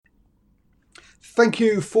Thank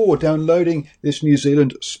you for downloading this New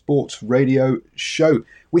Zealand Sports Radio show.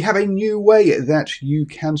 We have a new way that you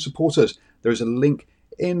can support us. There is a link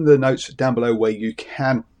in the notes down below where you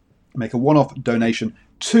can make a one-off donation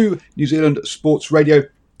to New Zealand Sports Radio.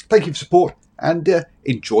 Thank you for support and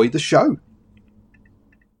enjoy the show.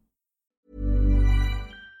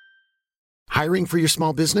 Hiring for your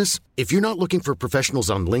small business? If you're not looking for professionals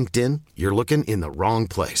on LinkedIn, you're looking in the wrong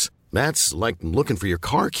place. That's like looking for your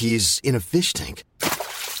car keys in a fish tank.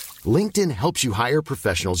 LinkedIn helps you hire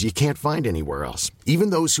professionals you can't find anywhere else, even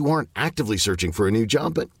those who aren't actively searching for a new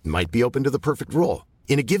job but might be open to the perfect role.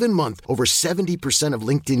 In a given month, over 70% of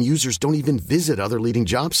LinkedIn users don't even visit other leading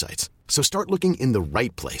job sites. So start looking in the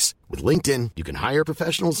right place. With LinkedIn, you can hire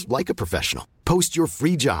professionals like a professional. Post your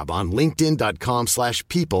free job on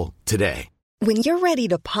linkedin.com/people today. When you're ready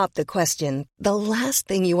to pop the question, the last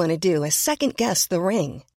thing you want to do is second-guess the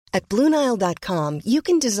ring. At BlueNile.com, you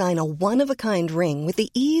can design a one-of-a-kind ring with the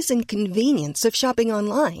ease and convenience of shopping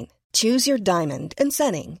online. Choose your diamond and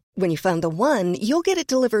setting. When you find the one, you'll get it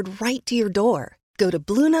delivered right to your door. Go to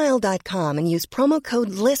BlueNile.com and use promo code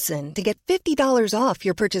LISTEN to get $50 off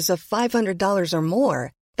your purchase of $500 or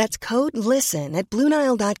more. That's code LISTEN at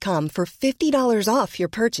BlueNile.com for $50 off your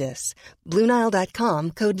purchase.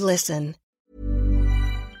 BlueNile.com, code LISTEN.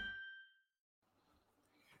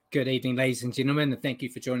 Good evening, ladies and gentlemen, and thank you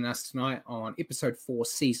for joining us tonight on episode 4,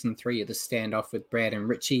 season 3 of the Standoff with Brad and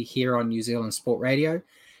Richie here on New Zealand Sport Radio.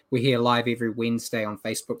 We're here live every Wednesday on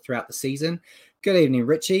Facebook throughout the season. Good evening,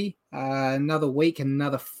 Richie. Another week,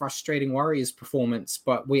 another frustrating Warriors performance,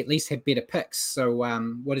 but we at least had better picks. So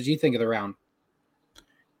what did you think of the round?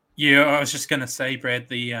 Yeah, I was just going to say, Brad,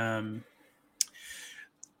 the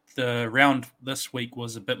round this week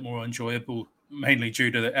was a bit more enjoyable, mainly due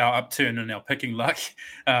to our upturn and our picking luck.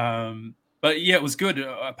 But yeah, it was good,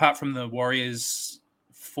 apart from the Warriors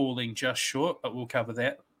falling just short, but we'll cover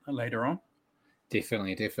that later on.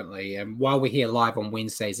 Definitely. While we're here live on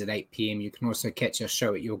Wednesdays at 8 p.m, you can also catch our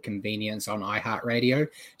show at your convenience on iHeartRadio.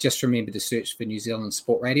 Just remember to search for New Zealand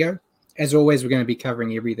Sport Radio. As always, we're going to be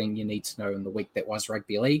covering everything you need to know in the week that was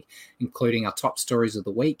rugby league, including our top stories of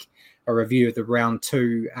the week, a review of the round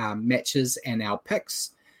 2 matches and our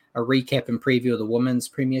picks, a recap and preview of the Women's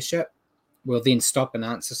Premiership. We'll then stop and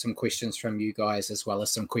answer some questions from you guys, as well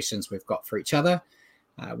as some questions we've got for each other.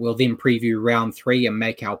 We'll then preview round 3 and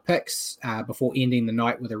make our picks before ending the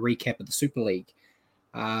night with a recap of the Super League.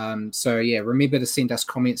 Remember to send us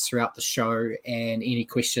comments throughout the show and any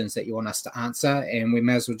questions that you want us to answer. And we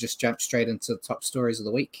may as well just jump straight into the top stories of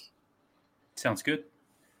the week. Sounds good.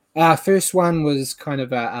 First one was kind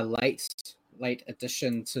of a late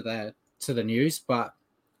addition to the news, but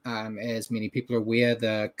as many people are aware,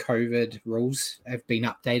 the COVID rules have been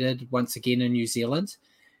updated once again in New Zealand,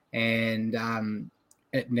 and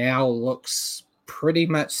it now looks pretty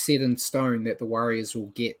much set in stone that the Warriors will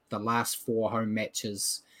get the last 4 home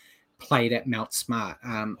matches played at Mount Smart.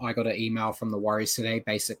 I got an email from the Warriors today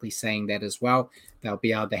basically saying that as well. They'll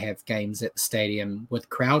be able to have games at the stadium with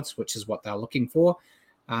crowds, which is what they're looking for.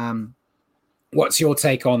 What's your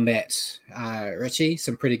take on that, Richie?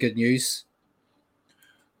 Some pretty good news.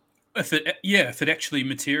 If it actually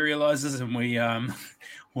materializes and we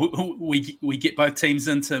get both teams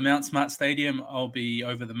into Mount Smart Stadium, I'll be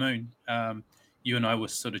over the moon. You and I were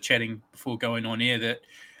sort of chatting before going on air that,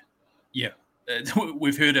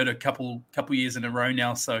 we've heard it a couple years in a row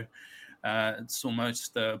now, so it's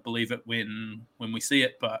almost believe it when we see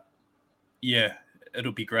it. But yeah,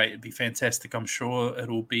 it'll be great. It'll be fantastic. I'm sure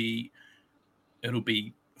it'll be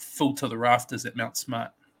full to the rafters at Mount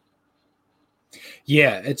Smart.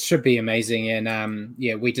 Yeah, it should be amazing. And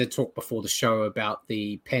we did talk before the show about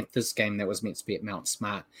the Panthers game that was meant to be at Mount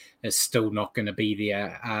Smart is still not going to be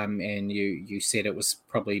there. And you said it was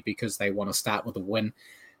probably because they want to start with a win.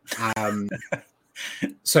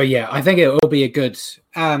 So yeah, I think it will be a good.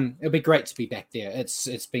 It'll be great to be back there.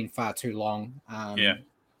 It's been far too long.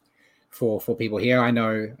 For people here, I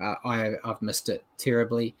know I've missed it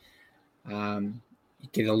terribly. You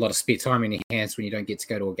get a lot of spare time in your hands when you don't get to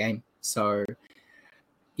go to a game. So,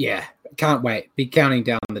 yeah, can't wait. Be counting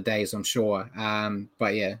down the days, I'm sure.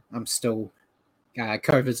 But, yeah, I'm still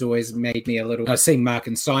COVID's always made me a little... I see Mark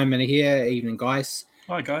and Simon here. Evening, guys.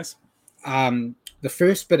 Hi, guys. The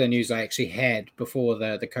first bit of news I actually had before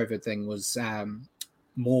the COVID thing was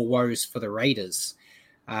more woes for the Raiders.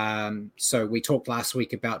 So we talked last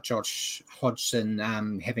week about Josh Hodgson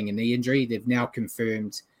having a knee injury. They've now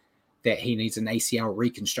confirmed that he needs an ACL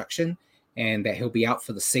reconstruction and that he'll be out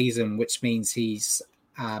for the season, which means he's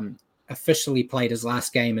officially played his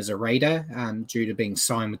last game as a Raider due to being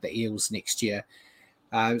signed with the Eels next year.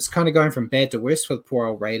 It's kind of going from bad to worse for the poor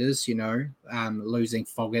old Raiders, losing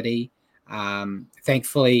Fogarty.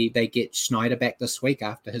 Thankfully, they get Schneider back this week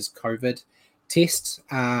after his COVID test.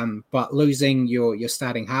 But losing your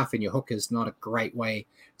starting half and your hook is not a great way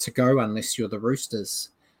to go unless you're the Roosters.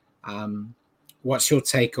 What's your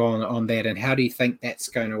take on that, and how do you think that's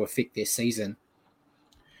going to affect their season?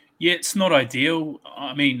 Yeah, it's not ideal.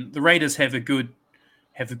 I mean, the Raiders have a good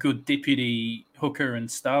deputy hooker in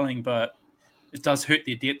Starling, but it does hurt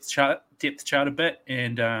their depth chart a bit.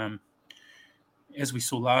 And as we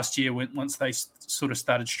saw last year, once they sort of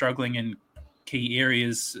started struggling in key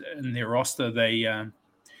areas in their roster, they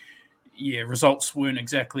results weren't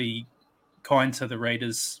exactly kind to the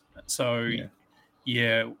Raiders. So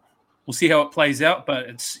yeah, we'll see how it plays out, but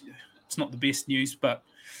it's not the best news. But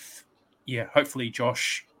yeah, hopefully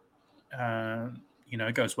Josh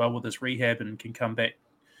goes well with his rehab and can come back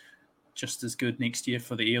just as good next year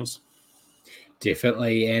for the Eels.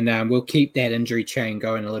 Definitely, and we'll keep that injury chain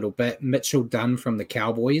going a little bit. Mitchell Dunn from the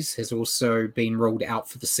Cowboys has also been ruled out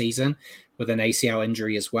for the season with an ACL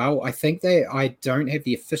injury as well. I think I don't have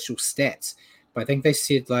the official stats, but I think they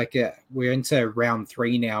said we're into round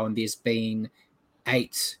 3 now, and there's been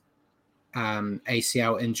 8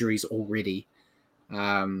 ACL injuries already.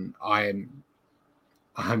 I'm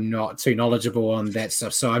not too knowledgeable on that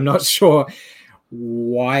stuff, so I'm not sure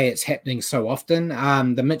why it's happening so often.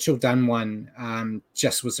 The Mitchell Dunn one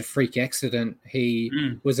just was a freak accident. He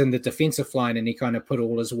was in the defensive line and he kind of put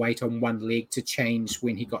all his weight on one leg to change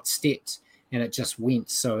when he got stepped, and it just went.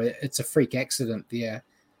 So it's a freak accident there.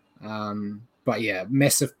 But yeah,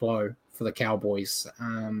 massive blow for the Cowboys.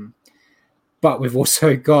 But we've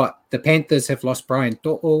also got the Panthers have lost Brian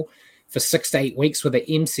To'o for 6 to 8 weeks with an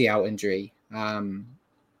MCL injury.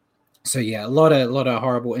 So yeah, a lot of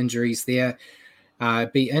horrible injuries there.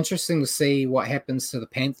 It'd be interesting to see what happens to the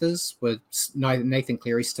Panthers with Nathan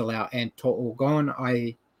Cleary still out and To'o gone.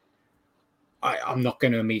 I'm not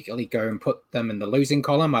going to immediately go and put them in the losing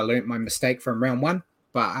column. I learned my mistake from round 1,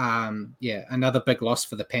 but another big loss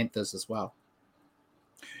for the Panthers as well.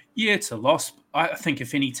 Yeah, it's a loss. I think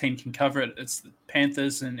if any team can cover it, it's the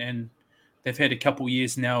Panthers, and they've had a couple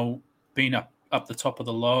years now being up the top of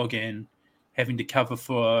the log and having to cover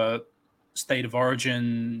for state of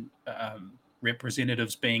origin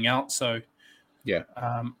representatives being out. So yeah,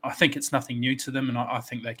 I think it's nothing new to them, and I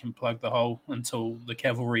think they can plug the hole until the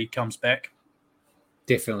cavalry comes back.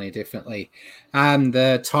 Definitely.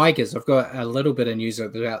 The Tigers, I've got a little bit of news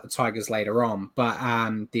about the Tigers later on, but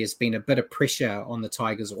there's been a bit of pressure on the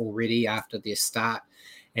Tigers already after their start.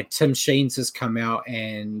 And Tim Sheens has come out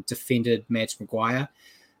and defended Madge Maguire,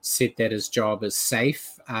 said that his job is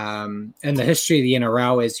safe. In the history of the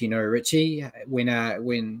NRL, as you know, Richie,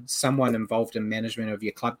 when someone involved in management of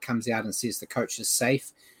your club comes out and says the coach is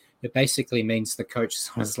safe, it basically means the coach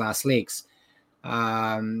is on his last legs.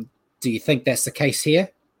 Do you think that's the case here?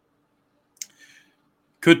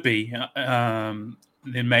 Could be. Then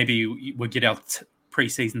maybe we'll get our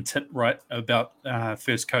preseason tip right about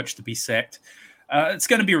first coach to be sacked. It's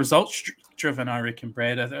going to be results-driven, I reckon,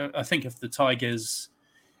 Brad. I think if the Tigers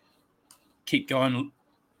keep going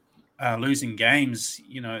losing games,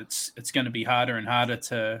 it's going to be harder and harder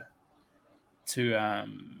to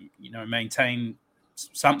maintain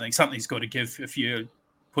something. Something's got to give if you're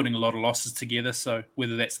putting a lot of losses together. So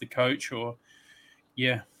whether that's the coach or,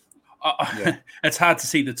 it's hard to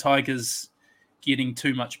see the Tigers getting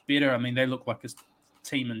too much better. I mean, they look like a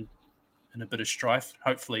team in a bit of strife.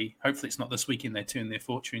 Hopefully it's not this weekend they turn their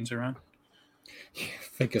fortunes around.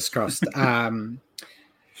 Fingers crossed. Simon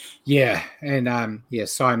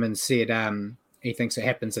said he thinks it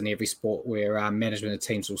happens in every sport where management of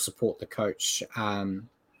teams will support the coach.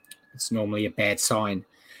 It's normally a bad sign.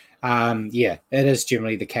 It is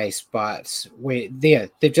generally the case, but they've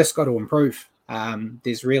just got to improve.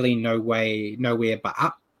 There's really nowhere but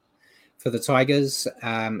up for the Tigers.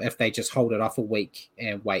 If they just hold it off a week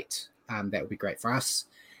and wait, that would be great for us.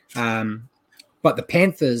 But the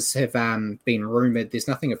Panthers have been rumoured, there's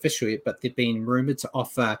nothing official yet, but they've been rumoured to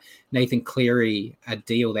offer Nathan Cleary a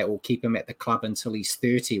deal that will keep him at the club until he's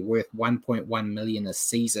 30, worth $1.1 million a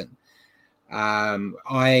season.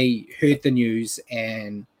 I heard the news,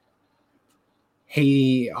 and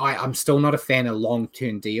I'm still not a fan of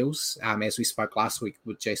long-term deals, as we spoke last week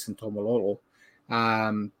with Jason Taumalolo.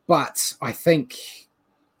 But I think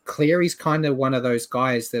Cleary's kind of one of those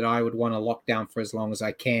guys that I would want to lock down for as long as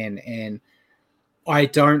I can. And I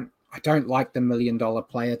don't like the $1 million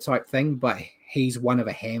player type thing, but he's one of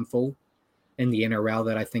a handful in the NRL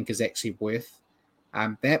that I think is actually worth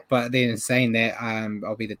that. But then saying that,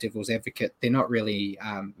 I'll be the devil's advocate. They're not really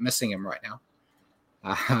missing him right now.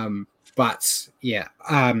 But yeah,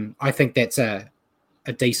 I think that's a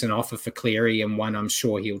decent offer for Cleary and one I'm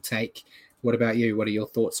sure he'll take. What about you? What are your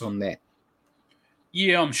thoughts on that?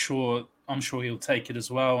 Yeah, I'm sure he'll take it as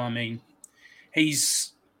well. I mean,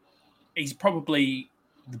 he's probably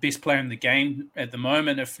the best player in the game at the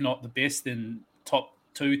moment, if not the best, in top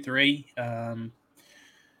 2, 3.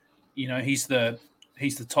 He's the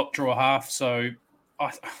top draw half, so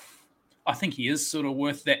I think he is sort of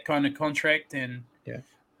worth that kind of contract. And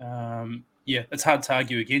it's hard to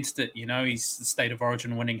argue against it. He's the State of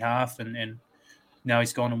Origin winning half, and now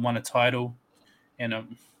he's gone and won a title.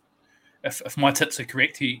 And if my tips are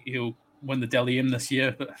correct, he'll win the Dally M this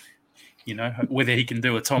year. But whether he can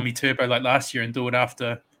do a Tommy Turbo like last year and do it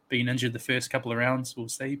after being injured the first couple of rounds, we'll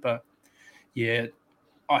see. But yeah,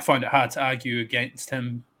 I find it hard to argue against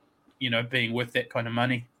him, being worth that kind of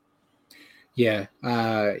money. Yeah,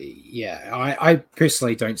 I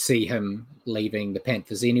personally don't see him leaving the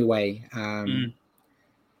Panthers anyway.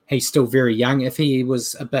 He's still very young. If he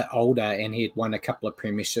was a bit older and he'd won a couple of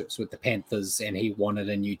premierships with the Panthers and he wanted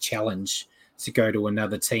a new challenge to go to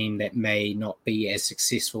another team that may not be as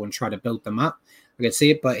successful and try to build them up, I could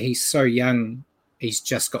see it. But he's so young. He's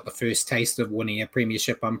just got the first taste of winning a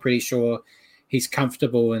premiership. I'm pretty sure he's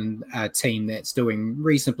comfortable in a team that's doing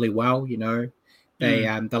reasonably well. They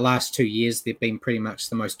the last 2 years, they've been pretty much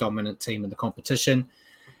the most dominant team in the competition.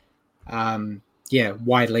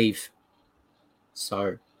 Why leave?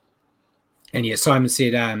 So... And yeah, Simon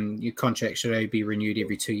said your contract should only be renewed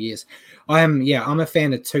every 2 years. I'm a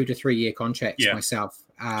fan of 2 to 3 year contracts myself.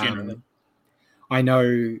 I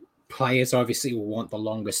know players obviously will want the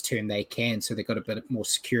longest term they can, so they've got a bit more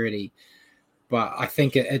security. But I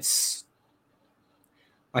think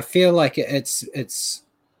I feel like it's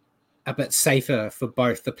a bit safer for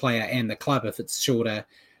both the player and the club if it's shorter.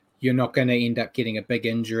 You're not going to end up getting a big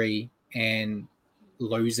injury and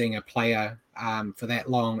losing a player for that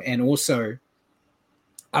long. And also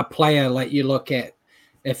a player, like you look at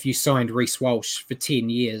if you signed Reece Walsh for 10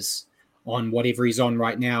 years on whatever he's on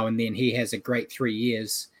right now, and then he has a great 3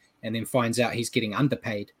 years and then finds out he's getting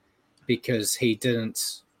underpaid because he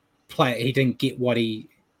didn't get what he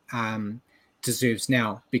deserves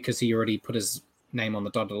now because he already put his name on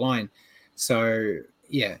the dotted line. So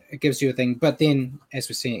yeah, it gives you a thing. But then, as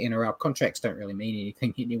we're seeing, NRL contracts don't really mean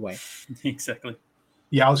anything anyway. Exactly.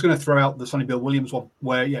 Yeah, I was going to throw out the Sonny Bill Williams one,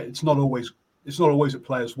 where it's not always that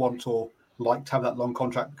players want or like to have that long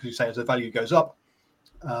contract because you say as the value goes up,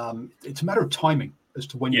 it's a matter of timing as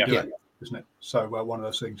to when you do it, isn't it? So one of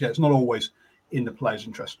those things. Yeah, it's not always in the player's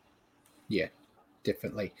interest. Yeah,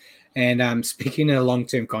 definitely. And speaking of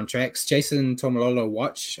long-term contracts, Jason Taumalolo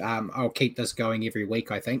watch. I'll keep this going every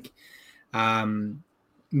week, I think.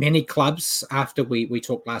 Many clubs, after we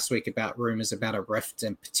talked last week about rumors about a rift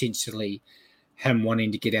and potentially him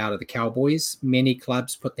wanting to get out of the Cowboys, many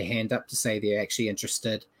clubs put their hand up to say they're actually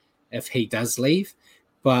interested if he does leave.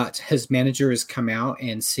 But his manager has come out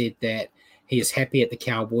and said that he is happy at the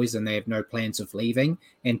Cowboys and they have no plans of leaving.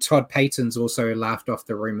 And Todd Payton's also laughed off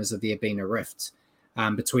the rumors of there being a rift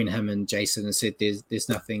between him and Jason and said there's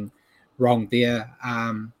nothing wrong there.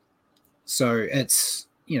 So it's,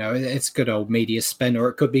 it's good old media spin, or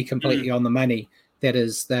it could be completely on the money. That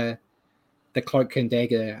is the cloak and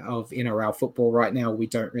dagger of NRL football right now. We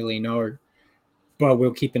don't really know, but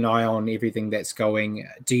we'll keep an eye on everything that's going.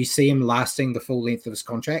 Do you see him lasting the full length of his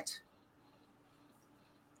contract?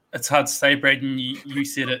 It's hard to say, Braden. You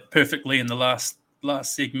said it perfectly in the last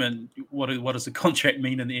segment. What does a contract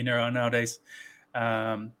mean in the NRL nowadays?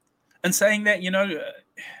 And saying that,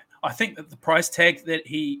 I think that the price tag that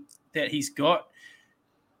he's got,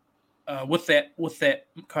 with that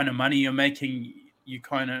kind of money you're making, you're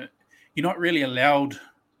not really allowed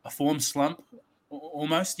a form slump.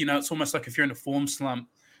 Almost, it's almost like if you're in a form slump,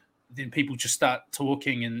 then people just start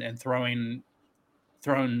talking and throwing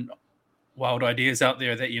wild ideas out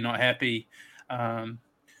there that you're not happy.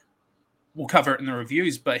 We'll cover it in the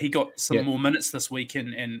reviews, but he got some more minutes this week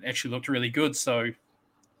and actually looked really good. So,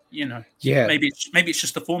 maybe it's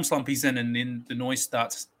just the form slump he's in, and then the noise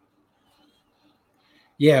starts.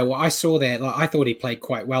 Yeah, well, I saw that. I thought he played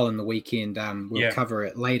quite well in the weekend. We'll cover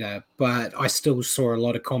it later, but I still saw a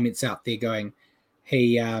lot of comments out there going,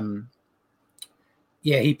 he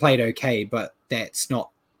played okay, but that's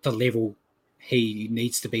not the level he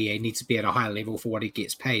needs to be. He needs to be at a higher level for what he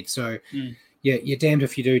gets paid. So, you're damned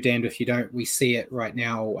if you do, damned if you don't. We see it right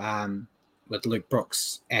now with Luke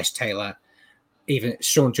Brooks, Ash Taylor, even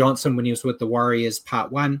Sean Johnson when he was with the Warriors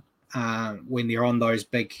part 1, when they're on those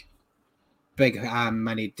big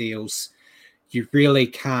money deals, you really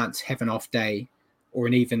can't have an off day or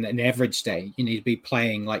even an average day. You need to be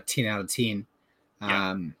playing like 10 out of 10.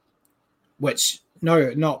 which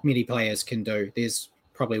not many players can do. There's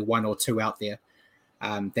probably one or two out there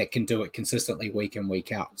that can do it consistently week in,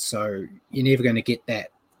 week out. So you're never going to get that.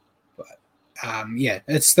 But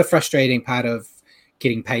it's the frustrating part of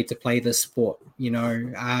getting paid to play this sport.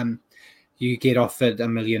 You get offered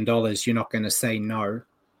 $1 million, you're not going to say no.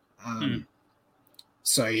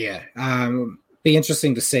 So be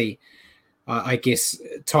interesting to see. I guess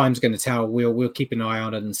time's going to tell. We'll keep an eye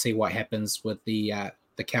on it and see what happens with the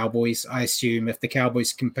Cowboys. I assume if the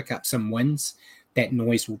Cowboys can pick up some wins, that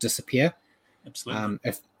noise will disappear.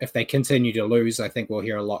 Absolutely. If they continue to lose, I think we'll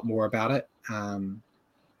hear a lot more about it.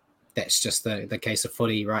 That's just the case of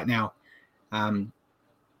footy right now.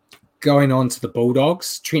 Going on to the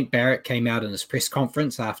Bulldogs, Trent Barrett came out in his press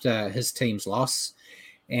conference after his team's loss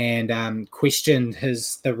and questioned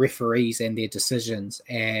the referees and their decisions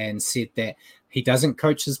and said that he doesn't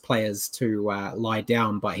coach his players to lie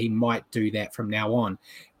down, but he might do that from now on.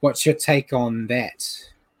 What's your take on that?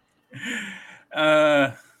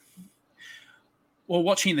 Well,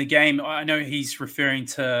 watching the game, I know he's referring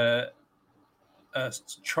to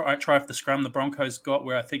try for the scrum the Broncos got,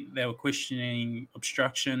 where I think they were questioning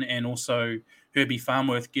obstruction, and also Herbie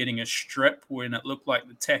Farnworth getting a strip when it looked like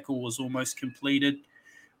the tackle was almost completed.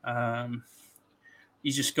 You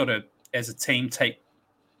just got to, as a team, take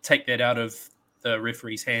that out of the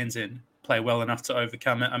referee's hands and play well enough to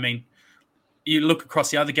overcome it. I mean, you look across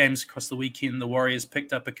the other games across the weekend, the Warriors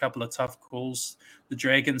picked up a couple of tough calls. The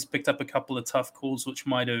Dragons picked up a couple of tough calls, which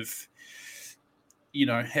might have,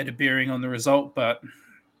 had a bearing on the result. But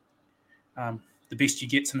the best you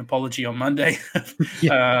get's an apology on Monday.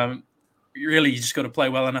 Really, you just got to play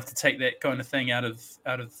well enough to take that kind of thing out of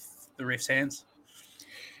the ref's hands.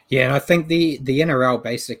 Yeah, and I think the NRL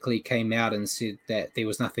basically came out and said that there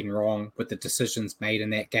was nothing wrong with the decisions made in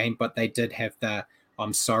that game, but they did have the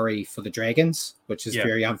I'm sorry for the Dragons, which is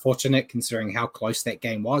very unfortunate considering how close that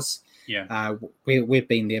game was. Yeah, we've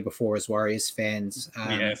been there before as Warriors fans.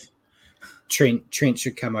 Trent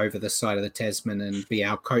should come over this side of the Tasman and be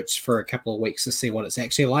our coach for a couple of weeks to see what it's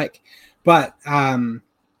actually like. But I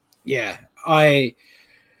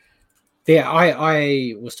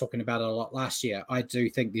was talking about it a lot last year. I do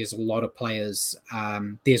think there's a lot of players.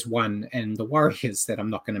 There's one in the Warriors that I'm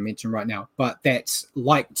not going to mention right now, but that's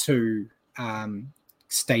like to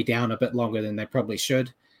stay down a bit longer than they probably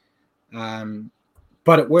should.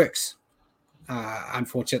 But it works,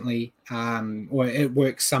 unfortunately, or it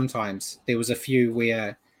works sometimes. There was a few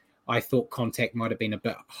where I thought contact might have been a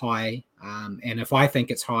bit high, and if I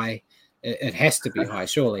think it's high, it has to be high,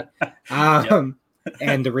 surely. And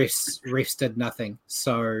the refs did nothing.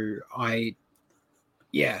 So I'm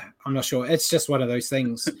not sure. It's just one of those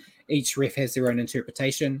things. Each ref has their own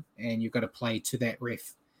interpretation, and you've got to play to that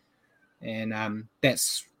ref. And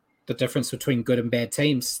that's the difference between good and bad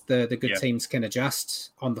teams. The good teams can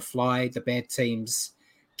adjust on the fly. The bad teams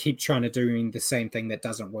keep trying to doing the same thing that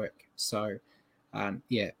doesn't work. So,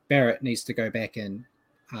 Barrett needs to go back and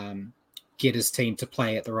get his team to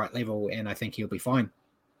play at the right level, and I think he'll be fine.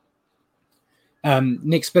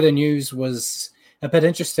 Next bit of news was a bit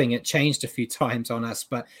interesting. It changed a few times on us,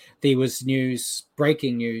 but there was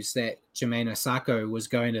breaking news that Jermaine Osako was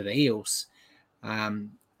going to the Eels.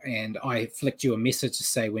 And I flicked you a message to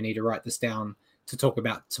say we need to write this down to talk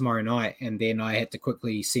about tomorrow night. And then I had to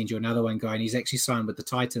quickly send you another one going, he's actually signed with the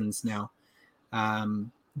Titans now.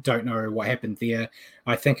 Don't know what happened there.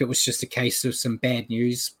 I think it was just a case of some bad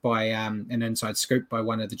news by an inside scoop by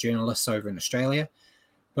one of the journalists over in Australia.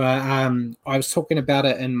 But I was talking about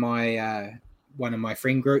it in my one of my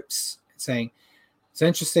friend groups, saying it's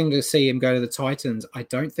interesting to see him go to the Titans. I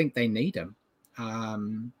don't think they need him.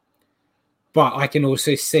 But I can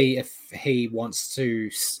also see if he wants to,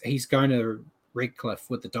 he's going to Redcliffe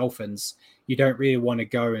with the Dolphins. You don't really want to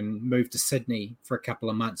go and move to Sydney for a couple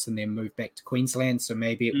of months and then move back to Queensland. So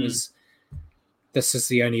maybe it was, this is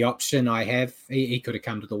the only option I have. He could have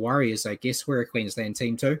come to the Warriors, I guess. We're a Queensland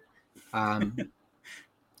team too.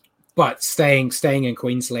 But staying in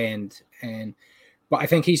Queensland, but I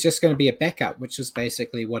think he's just going to be a backup, which is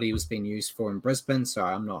basically what he was being used for in Brisbane. So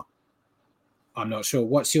I'm not sure.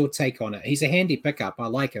 What's your take on it? He's a handy pickup. I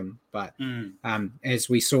like him, but as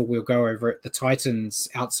we saw, we'll go over it. The Titans'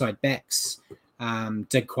 outside backs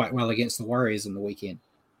did quite well against the Warriors in the weekend.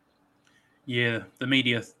 Yeah, the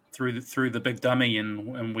media threw the big dummy,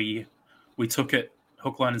 and we took it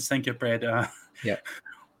hook, line, and sinker, Brad.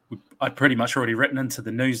 I'd pretty much already written into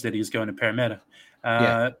the news that he was going to Parramatta.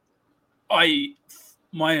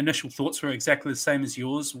 My initial thoughts were exactly the same as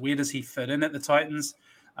yours. Where does he fit in at the Titans?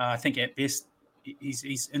 I think at best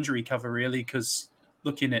he's injury cover, really, because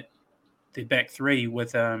looking at their back three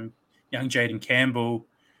with young Jaden Campbell,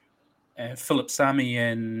 Philip Sami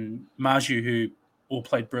and Maju, who all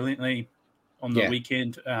played brilliantly on the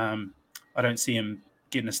weekend. I don't see him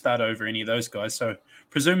getting a start over any of those guys. So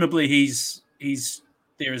presumably he's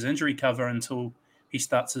there as injury cover until he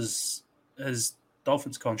starts his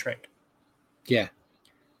Dolphins contract. Yeah.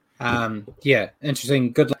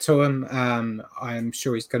 Interesting. Good luck to him. I'm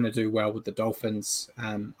sure he's going to do well with the Dolphins.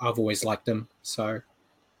 I've always liked him. So,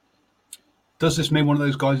 does this mean one of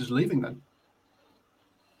those guys is leaving then?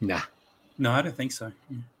 Nah. No, I don't think so.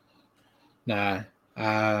 Nah.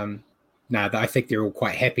 I think they're all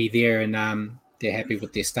quite happy there, and they're happy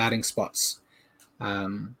with their starting spots.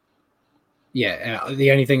 The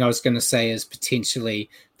only thing I was going to say is potentially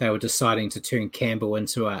they were deciding to turn Campbell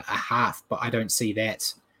into a half, but I don't see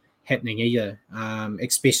that happening either,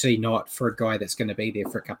 especially not for a guy that's going to be there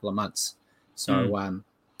for a couple of months. So,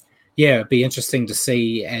 it'd be interesting to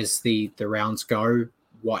see as the rounds go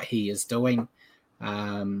what he is doing.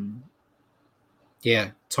 Time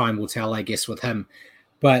will tell, I guess, with him.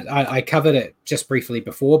 But I covered it just briefly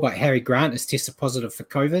before, but Harry Grant is tested positive for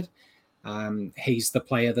COVID. He's the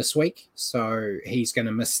player this week, so he's going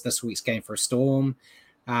to miss this week's game for a Storm.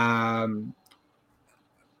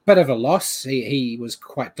 Bit of a loss. He was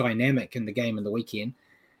quite dynamic in the game in the weekend.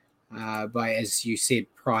 But as you said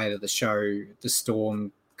prior to the show, the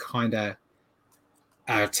Storm kind of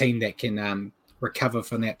are a team that can recover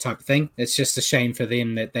from that type of thing. It's just a shame for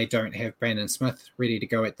them that they don't have Brandon Smith ready to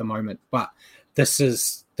go at the moment. But this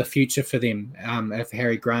is the future for them. If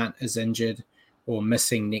Harry Grant is injured or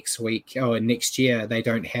missing next week or next year, they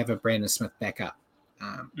don't have a Brandon Smith backup.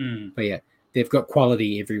 But yeah, they've got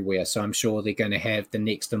quality everywhere. So I'm sure they're going to have the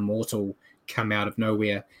next immortal come out of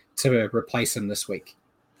nowhere to replace him this week.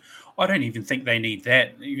 I don't even think they need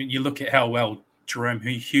that. You look at how well Jerome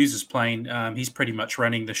Hughes is playing. He's pretty much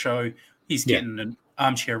running the show. He's getting an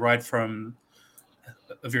armchair ride from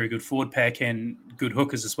a very good forward pack and good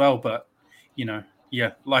hookers as well. But,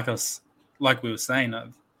 like we were saying,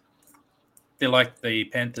 they're like the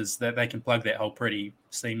Panthers, that they can plug that hole pretty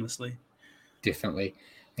seamlessly. Definitely.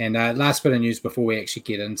 And last bit of news before we actually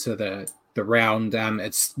get into the round,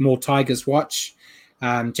 it's more Tigers watch.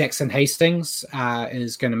 Jackson Hastings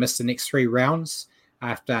is going to miss the next 3 rounds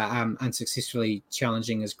after unsuccessfully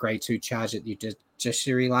challenging his grade 2 charge at the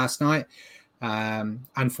judiciary last night.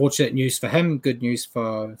 Unfortunate news for him, good news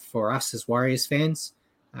for us as Warriors fans.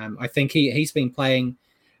 I think he's been playing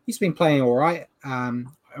all right.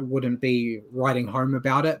 I wouldn't be writing home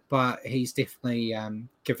about it, but he's definitely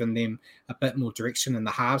given them a bit more direction in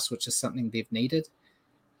the halves, which is something they've needed.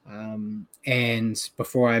 And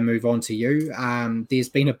before I move on to you, there's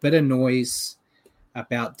been a bit of noise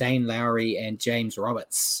about Dane Lowry and James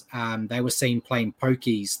Roberts. They were seen playing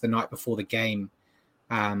pokies the night before the game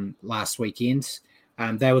last weekend.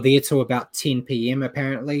 They were there till about 10 p.m.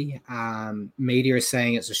 apparently. Media is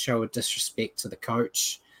saying it's a show of disrespect to the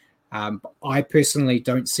coach. I personally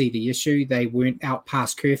don't see the issue. They weren't out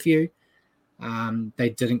past curfew. They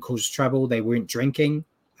didn't cause trouble. They weren't drinking.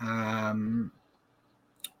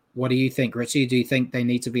 What do you think, Richie? Do you think they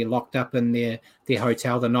need to be locked up in their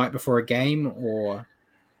hotel the night before a game, or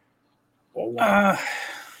what?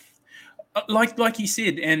 Like you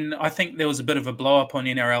said, and I think there was a bit of a blow up on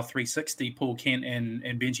NRL 360, Paul Kent and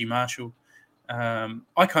Benji Marshall.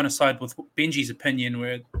 I kind of side with Benji's opinion,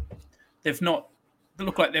 where they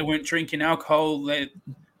looked like they weren't drinking alcohol.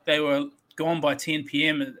 They were gone by 10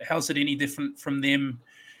 p.m. How's it any different from them,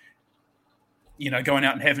 going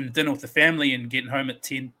out and having dinner with the family and getting home at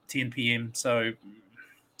 10 p.m. So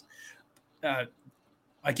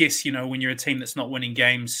I guess, when you're a team that's not winning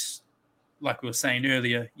games, like we were saying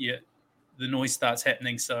earlier, the noise starts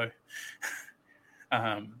happening. So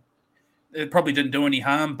it probably didn't do any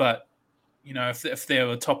harm, but, if they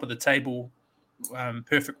were top of the table,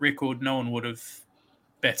 perfect record, no one would have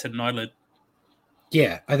batted an eyelid.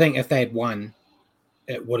 Yeah, I think if they had won,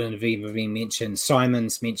 it wouldn't have even been mentioned.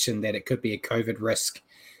 Simons mentioned that it could be a COVID risk,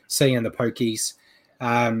 seeing the pokies.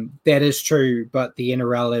 That is true, but the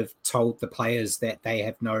NRL have told the players that they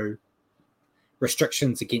have no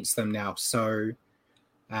restrictions against them now. So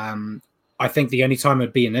I think the only time it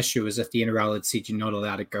would be an issue is if the NRL had said you're not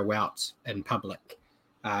allowed to go out in public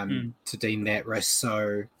to deem that risk.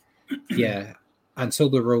 So, until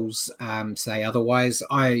the rules say otherwise,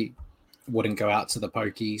 I wouldn't go out to the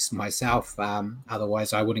pokies myself.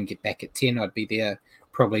 Otherwise, I wouldn't get back at 10. I'd be there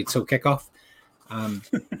probably till kickoff.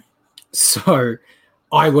 So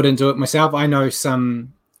I wouldn't do it myself. I know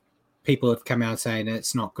some people have come out saying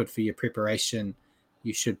it's not good for your preparation.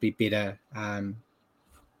 You should be better.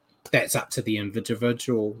 That's up to the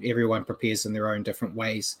individual. Everyone prepares in their own different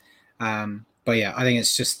ways. But yeah, I think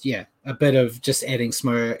it's just a bit of just adding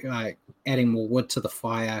smoke, adding more wood to the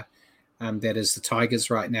fire. That is the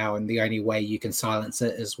Tigers right now, and the only way you can silence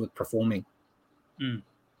it is with performing.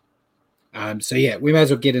 So yeah, we may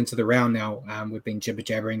as well get into the round now. We've been jibber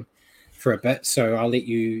jabbering for a bit, so I'll let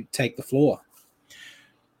you take the floor.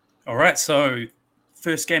 All right, so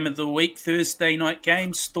first game of the week, Thursday night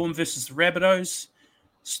game, Storm versus the Rabbitohs.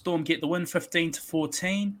 Storm get the win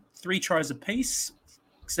 15-14, 3 tries apiece.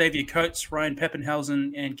 Xavier Coates, Ryan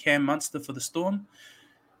Pappenhausen, and Cam Munster for the Storm.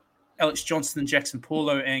 Alex Johnston, Jackson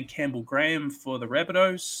Paulo, and Campbell Graham for the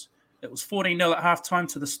Rabbitohs. It was 14-0 at halftime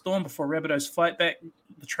to the Storm before Rabbitohs fight back.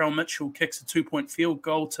 Latrell Mitchell kicks a 2-point field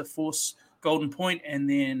goal to force Golden Point, and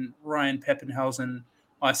then Ryan Pappenhausen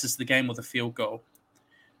ices the game with a field goal.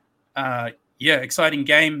 Exciting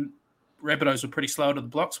game. Rabbitohs were pretty slow to the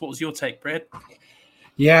blocks. What was your take, Brad?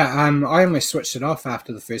 Yeah, I almost switched it off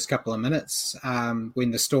after the first couple of minutes.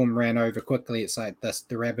 When the Storm ran over quickly, it's like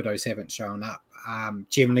the Rabbitohs haven't shown up.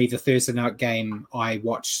 Generally, the Thursday night game, I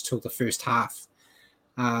watch till the first half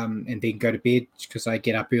and then go to bed because I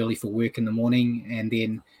get up early for work in the morning. And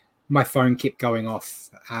then my phone kept going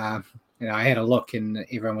off. I had a look and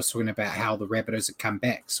everyone was talking about how the Rabbitohs had come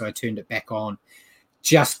back. So I turned it back on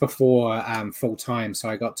just before full time. So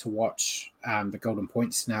I got to watch the Golden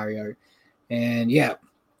Point scenario. And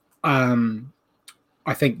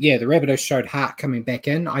I think, the Rabbitohs showed heart coming back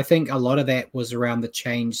in. I think a lot of that was around the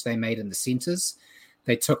change they made in the centres.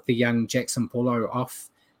 They took the young Jackson Paulo off,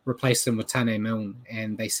 replaced them with Tane Milne,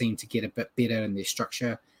 and they seemed to get a bit better in their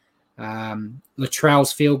structure.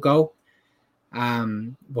 Latrell's field goal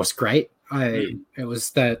was great. It was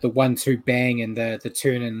the 1-2 bang and the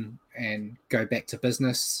turn and go back to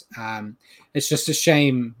business. It's just a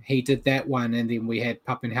shame he did that one, and then we had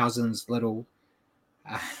Pappenhausen's little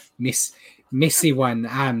messy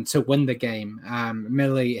one to win the game.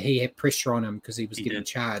 Admittedly, he had pressure on him because he was getting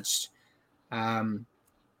charged. I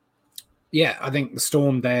think the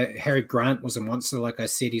Storm, Harry Grant was a monster. Like I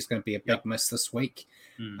said, he's going to be a big miss this week.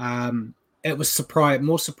 It was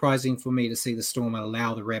more surprising for me to see the Storm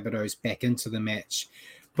allow the Rabbitohs back into the match,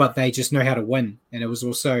 but they just know how to win. And it was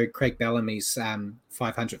also Craig Bellamy's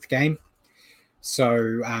 500th game.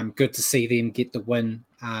 So good to see them get the win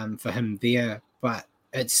for him there. But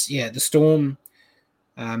it's, the Storm,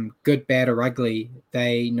 good, bad, or ugly,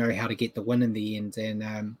 they know how to get the win in the end.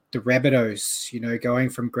 And the Rabbitohs, going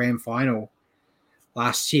from grand final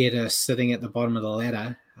last year to sitting at the bottom of the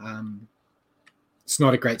ladder, it's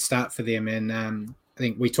not a great start for them. And I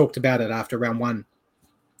think we talked about it after round one.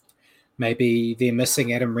 Maybe they're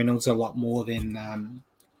missing Adam Reynolds a lot more than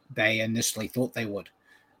they initially thought they would.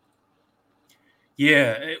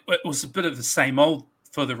 Yeah, it was a bit of the same old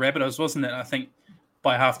for the Rabbitohs, wasn't it? I think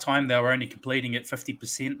by halftime they were only completing at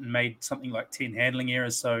 50% and made something like 10 handling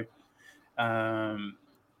errors. So,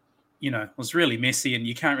 it was really messy, and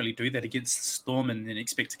you can't really do that against the Storm and then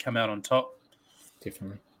expect to come out on top.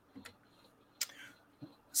 Definitely.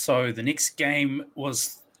 So the next game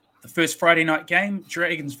was the first Friday night game,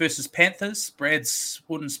 Dragons versus Panthers. Brad's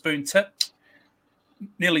wooden spoon tip,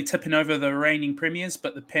 nearly tipping over the reigning premiers,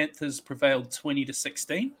 but the Panthers prevailed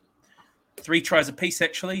 20-16. 3 tries apiece,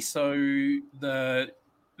 actually. So the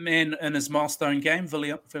man in his milestone game,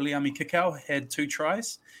 Viliami Kikau, had 2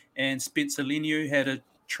 tries, and Spencer Leniu had a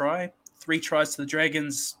try. 3 tries to the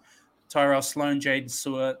Dragons, Tyrell Sloan, Jaden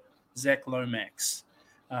Seward, Zach Lomax.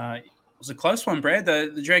 It was a close one, Brad.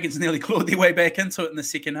 The Dragons nearly clawed their way back into it in the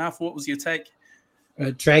second half. What was your take?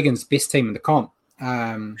 Dragons' best team in the comp.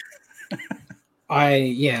 My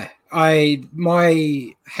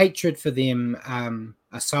hatred for them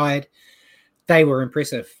aside, they were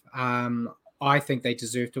impressive. I think they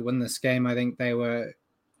deserved to win this game. I think they were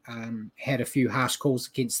had a few harsh calls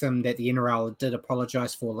against them that the NRL did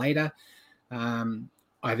apologise for later.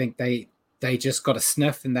 I think they just got a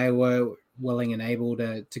sniff and they were willing and able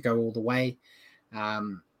to go all the way.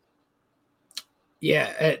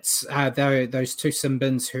 It's those 2 sin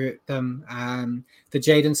bins hurt them. The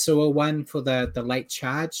Jaden Sewell one for the late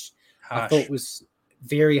charge, harsh. I thought was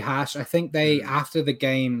very harsh. I think they after the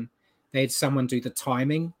game they had someone do the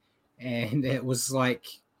timing, and it was like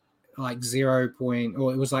 0 point,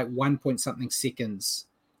 or it was like 1 point something seconds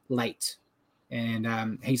late.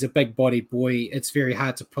 And he's a big body boy. It's very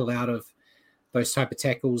hard to pull out of those type of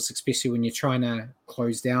tackles, especially when you're trying to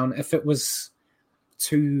close down. If it was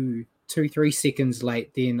 2-3 seconds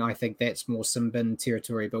late, then I think that's more sin bin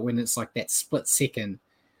territory. But when it's like that split second,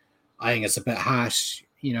 I think it's a bit harsh.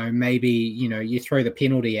 Maybe, you throw the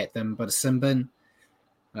penalty at them, but a sin bin,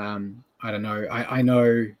 I don't know. I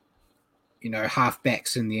know,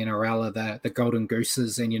 halfbacks in the NRL are the golden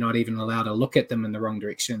gooses, and you're not even allowed to look at them in the wrong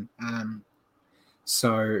direction.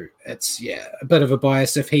 So it's a bit of a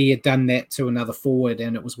bias. If he had done that to another forward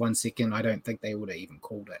and it was 1 second, I don't think they would have even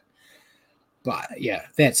called it. But yeah,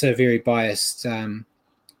 that's a very biased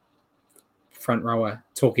front rower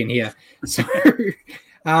talking here. So,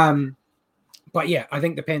 but yeah, I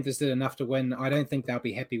think the Panthers did enough to win. I don't think they'll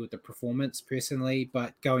be happy with the performance personally,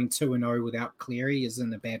 but going 2-0 without Cleary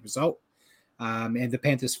isn't a bad result. And the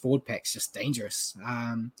Panthers forward pack's just dangerous.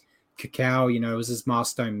 Cacao, it was his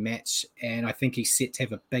milestone match, and I think he's set to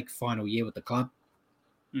have a big final year with the club.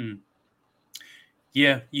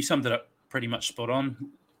 Yeah, you summed it up pretty much spot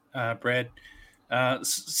on, Brad.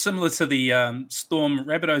 Similar to the Storm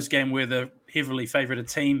Rabbitohs game where the heavily favoured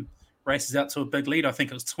team races out to a big lead. I think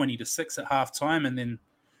it was 20-6 at halftime, and then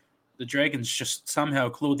the Dragons just somehow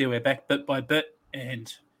clawed their way back bit by bit.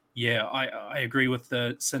 And yeah, I agree with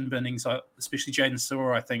the sin binnings, especially Jaden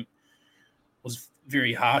Sewer, I think was a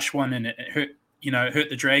very harsh one, and it hurt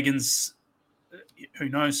the Dragons. Who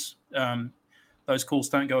knows? Those calls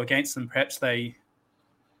don't go against them. Perhaps they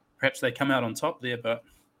come out on top there, but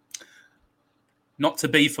not to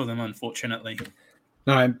be for them, unfortunately.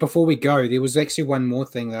 No, before we go, there was actually one more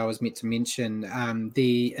thing that I was meant to mention.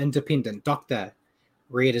 The independent doctor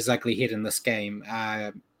reared his ugly head in this game.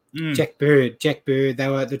 Jack Bird,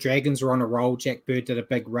 the Dragons were on a roll. Jack Bird did a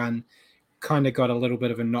big run, kind of got a little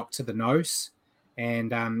bit of a knock to the nose.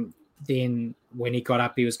 And then when he got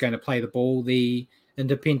up, he was going to play the ball. The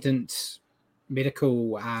independent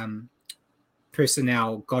medical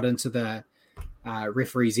personnel got into the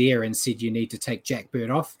referee's ear and said, you need to take Jack Bird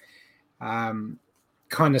off.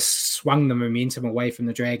 Kind of swung the momentum away from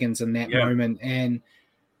the Dragons in that moment. And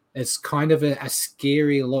it's kind of a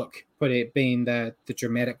scary look, but it being the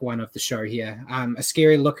dramatic one of the show here. A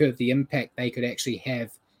scary look of the impact they could actually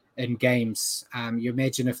have in games. You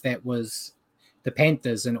imagine if that was the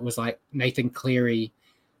Panthers and it was like Nathan Cleary,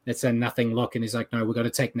 it's a nothing look, and he's like, no, we've got to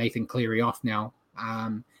take Nathan Cleary off now.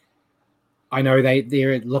 I know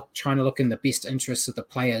they're trying to look in the best interests of the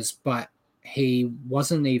players, but he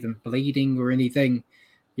wasn't even bleeding or anything.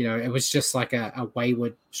 It was just like a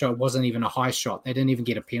wayward shot. It wasn't even a high shot. They didn't even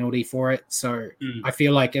get a penalty for it. So I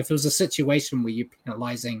feel like if it was a situation where you're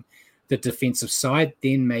penalizing the defensive side,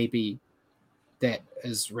 then maybe that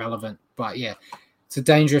is relevant. But yeah, it's a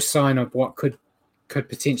dangerous sign of what could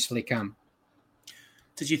potentially come.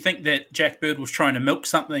 Did you think that Jack Bird was trying to milk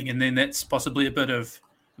something, and then that's possibly a bit of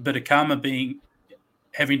karma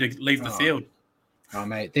having to leave the field? Oh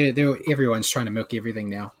mate, everyone's trying to milk everything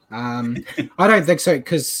now. I don't think so,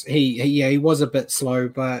 because he was a bit slow,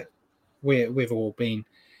 but we've all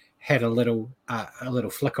had a little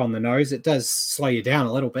flick on the nose. It does slow you down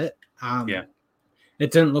a little bit.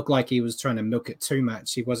 It didn't look like he was trying to milk it too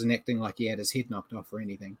much. He wasn't acting like he had his head knocked off or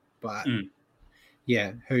anything. But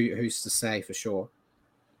yeah, who's to say for sure?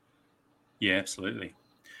 Yeah, absolutely.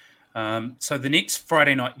 So the next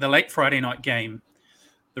Friday night, the late Friday night game,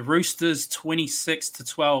 the Roosters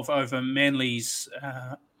 26-12 over Manly's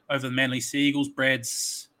over the Manly Sea Eagles.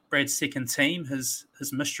 Brad's second team, his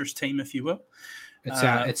mistress team, if you will.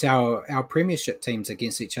 It's our premiership teams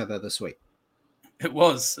against each other this week. It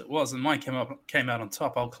was, and mine came out on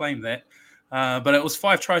top. I'll claim that. But it was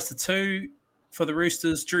 5-2 for the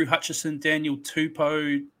Roosters. Drew Hutchison, Daniel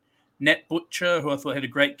Tupou, Nat Butcher, who I thought had a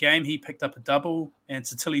great game. He picked up a double, and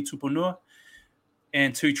Tatili Tuponua.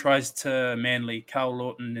 And 2 tries to Manly, Carl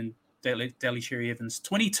Lawton and Daly Cherry Evans.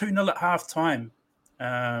 22-0 at halftime.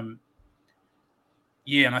 And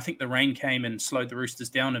I think the rain came and slowed the Roosters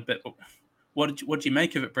down a bit. But what did you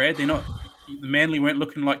make of it, Brad? The Manly weren't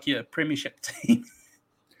looking like your premiership team.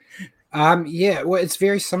 Well, it's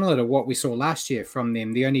very similar to what we saw last year from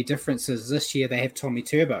them. The only difference is this year they have Tommy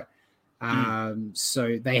Turbo.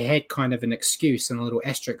 So they had kind of an excuse and a little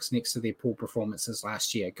asterisk next to their poor performances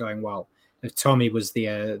last year, going, well, if Tommy was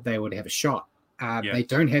there, they would have a shot. They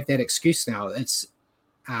don't have that excuse now. It's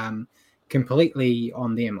completely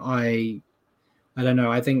on them. I don't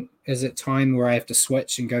know. I think, is it time where I have to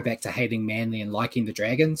switch and go back to hating Manly and liking the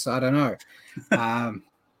Dragons? I don't know.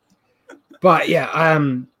 But yeah,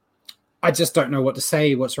 I just don't know what to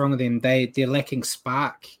say. What's wrong with them? They're lacking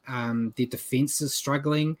spark. Their defense is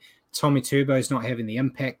struggling. Tommy Turbo's not having the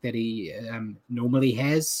impact that he normally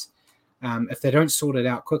has. If they don't sort it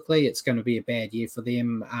out quickly, it's going to be a bad year for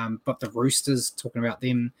them. But the Roosters, talking about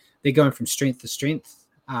them, they're going from strength to strength.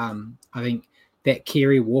 I think that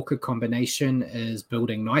Carey-Walker combination is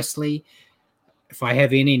building nicely. If I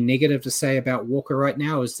have any negative to say about Walker right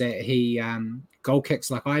now, is that he goal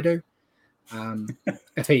kicks like I do.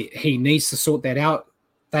 If he needs to sort that out,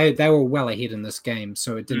 they were well ahead in this game,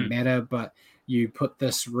 so it didn't matter. But you put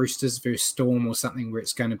this Roosters versus Storm or something where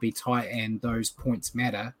it's going to be tight and those points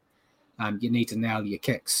matter. You need to nail your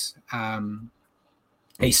kicks.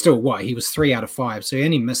 He still, he was 3 out of 5, so he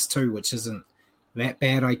only missed 2, which isn't that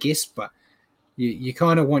bad, I guess, but you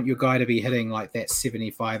kind of want your guy to be hitting like that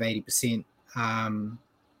 75, 80%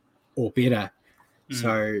 or better.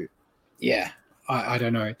 So, yeah, I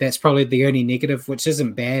don't know. That's probably the only negative, which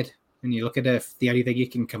isn't bad. When you look at it, if the only thing you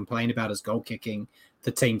can complain about is goal kicking,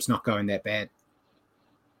 the team's not going that bad.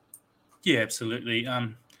 Yeah, absolutely.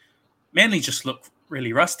 Manly just look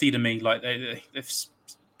really rusty to me. Like they've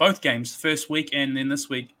both games, first week and then this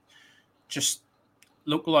week, just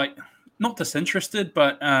look like not disinterested,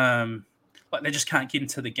 but like they just can't get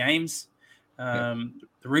into the games. The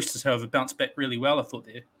Roosters, however, bounced back really well. I thought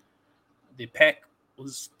their pack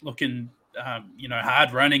was looking,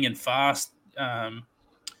 hard running and fast.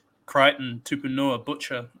 Crichton, Tupunua,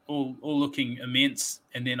 Butcher, all looking immense.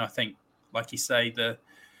 And then I think, like you say, the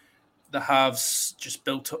halves just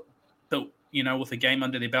built, with a game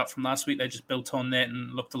under their belt from last week. They just built on that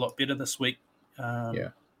and looked a lot better this week. Not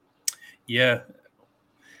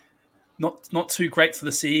too great for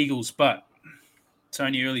the Sea Eagles, but it's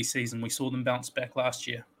only early season. We saw them bounce back last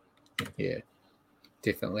year. Yeah,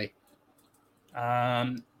 definitely.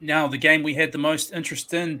 Now, the game we had the most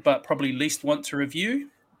interest in, but probably least want to review,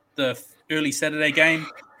 the early Saturday game.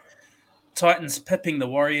 Titans pipping the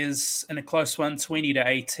Warriors in a close one,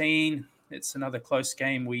 20-18. It's another close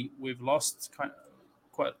game we've lost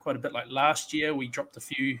quite a bit like last year. We dropped a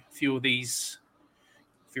few of these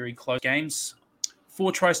very close games.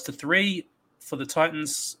 4 tries to 3 for the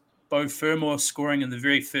Titans. Bo Fermor scoring in the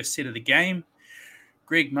very first set of the game.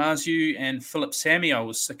 Greg Marzhew and Philip Sammy, I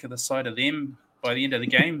was sick of the sight of them by the end of the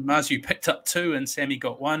game. Marzhew picked up 2 and Sammy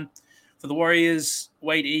got 1. For the Warriors,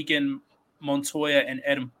 Wade Egan, Montoya, and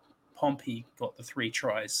Adam Pompey got the 3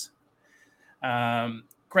 tries.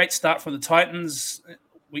 Great start from the Titans.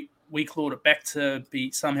 We clawed it back to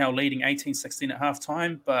be somehow leading 18-16 at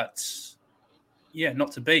halftime, but yeah,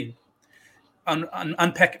 not to be.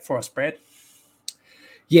 Unpack it for us, Brad.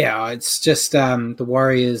 Yeah, it's just the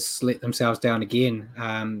Warriors let themselves down again.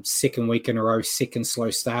 Second week in a row, second slow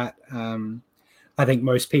start. I think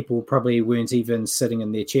most people probably weren't even sitting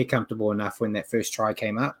in their chair comfortable enough when that first try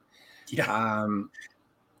came up. Yeah.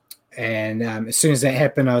 And as soon as that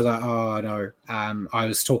happened, I was like, oh, no. I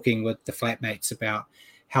was talking with the flatmates about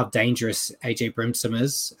how dangerous AJ Brimson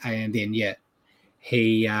is. And then,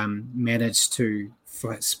 he managed to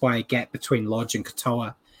spy a gap between Lodge and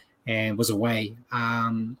Katoa and was away.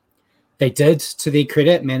 They did, to their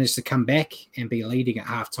credit, manage to come back and be leading at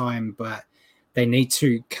halftime, but they need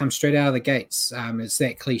to come straight out of the gates. It's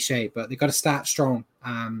that cliche, but they've got to start strong.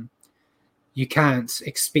 You can't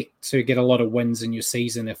expect to get a lot of wins in your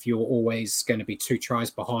season if you're always going to be 2 tries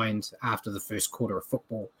behind after the first quarter of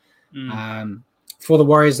football. For the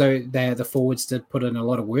Warriors, though, the forwards did put in a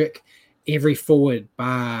lot of work. Every forward,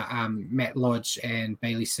 bar Matt Lodge and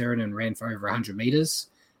Bailey Sirenen, ran for over 100 metres.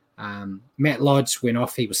 Matt Lodge went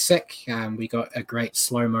off. He was sick. We got a great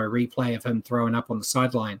slow-mo replay of him throwing up on the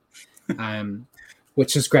sideline,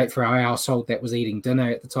 which is great for our household that was eating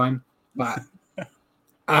dinner at the time. But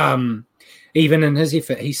even in his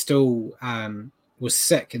effort, he still was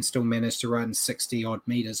sick and still managed to run 60-odd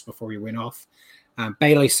metres before he went off.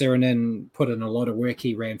 Bailey Sirenen put in a lot of work.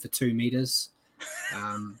 He ran for 2 metres.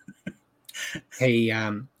 He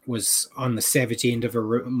was on the savage end of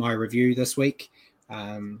my review this week.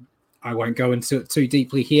 I won't go into it too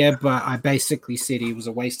deeply here, but I basically said he was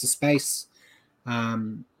a waste of space.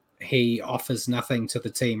 He offers nothing to the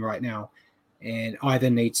team right now and either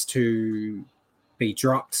needs to be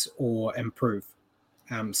dropped or improve.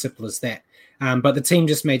 Simple as that. But the team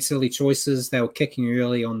just made silly choices. They were kicking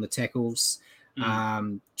early on the tackles,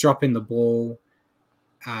 dropping the ball,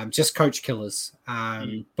 just coach killers.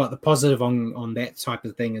 But the positive on that type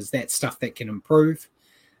of thing is that stuff that can improve.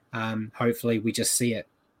 Hopefully we just see it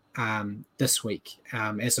this week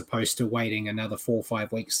as opposed to waiting another 4 or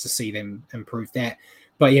 5 weeks to see them improve that.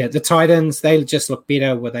 But yeah, the Titans, they just look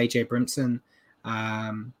better with AJ Brimson.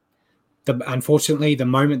 Unfortunately, the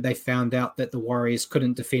moment they found out that the Warriors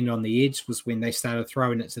couldn't defend on the edge was when they started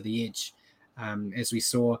throwing it to the edge. As we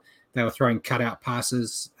saw, they were throwing cutout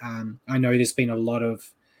passes. I know there's been a lot of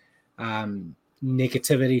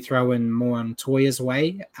negativity thrown more on Toya's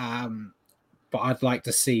way, but I'd like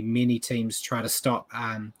to see many teams try to stop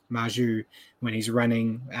Marzhew when he's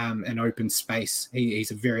running in open space.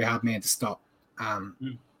 He's a very hard man to stop.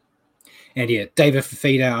 And yeah, David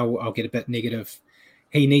Fifita, I'll get a bit negative.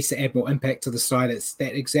 He needs to add more impact to the side. It's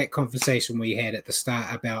that exact conversation we had at the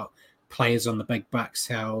start about players on the big bucks,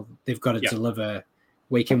 how they've got to deliver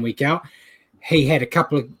week in, week out. He had a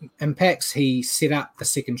couple of impacts. He set up the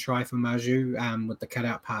second try for Marzhew with the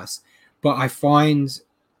cutout pass. but I find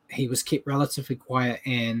he was kept relatively quiet,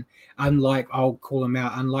 and I'll call him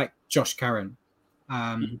out, unlike Josh Curran,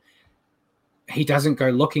 he doesn't go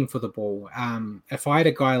looking for the ball. If I had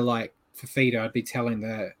a guy like Fifita, I'd be telling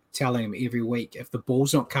him every week, if the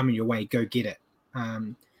ball's not coming your way, go get it.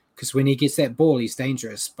 Because when he gets that ball, he's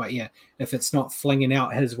dangerous. But yeah, if it's not flinging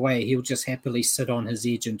out his way, he'll just happily sit on his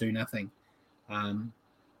edge and do nothing.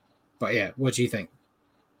 But yeah, what do you think?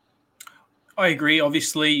 I agree.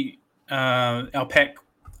 Obviously, our pack,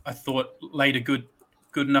 I thought, laid a good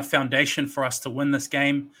enough foundation for us to win this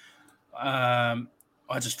game.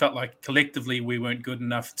 I just felt like collectively we weren't good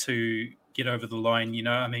enough to get over the line.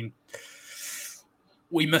 I mean,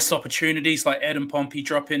 we missed opportunities like Adam Pompey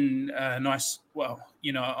dropping a nice,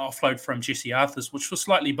 offload from Jesse Arthurs, which was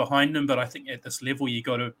slightly behind him. But I think at this level, you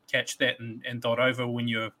got to catch that and dot over when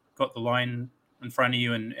you've got the line in front of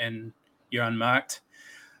you and you're unmarked.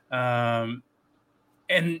 And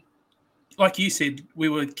like you said, we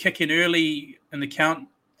were kicking early in the count,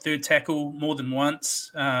 third tackle more than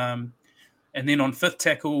once. And then on fifth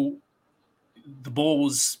tackle, the ball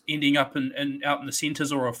was ending up out in the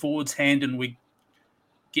centres or a forward's hand, and we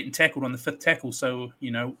getting tackled on the fifth tackle. So,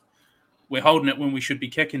 we're holding it when we should be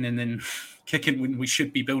kicking, and then kicking when we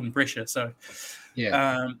should be building pressure. So,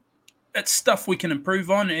 it's stuff we can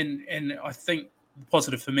improve on. And I think the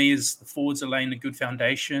positive for me is the forwards are laying a good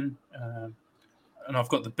foundation. And I've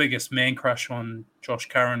got the biggest man crush on Josh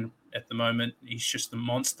Curran at the moment. He's just a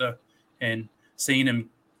monster, and seeing him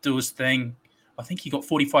do his thing. I think he got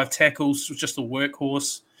 45 tackles, just a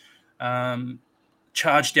workhorse.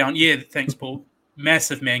 Charge down. Yeah, thanks, Paul.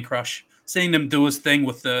 Massive man crush. Seeing him do his thing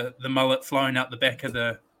with the mullet flowing out the back of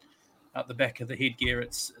the headgear,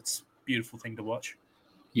 it's a beautiful thing to watch.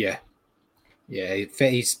 Yeah,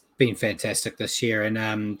 he's been fantastic this year,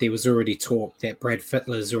 and there was already talk that Brad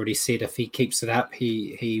Fittler's already said if he keeps it up,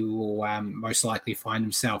 he will most likely find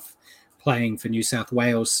himself playing for New South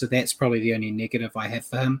Wales. So that's probably the only negative I have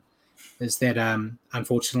for him, is that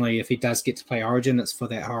unfortunately, if he does get to play Origin, it's for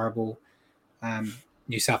that horrible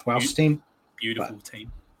New South Wales team. Beautiful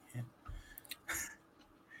team.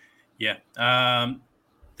 Yeah.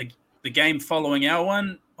 The game following our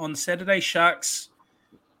one on Saturday, Sharks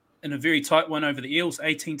in a very tight one over the Eels,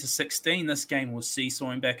 18-16. This game was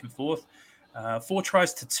seesawing back and forth. 4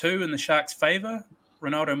 tries to 2 in the Sharks' favour.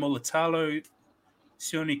 Ronaldo Mulitalo,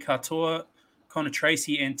 Sione Katoa, Connor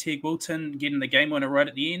Tracy, and Tig Wilton getting the game winner right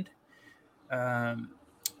at the end.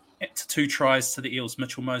 To 2 tries to the Eels,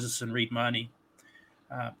 Mitchell Moses and Reid Marnie.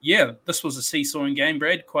 This was a seesawing game,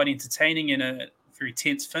 Brad. Quite entertaining and a very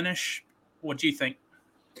tense finish. What do you think?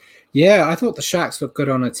 Yeah, I thought the Sharks looked good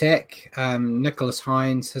on attack. Nicholas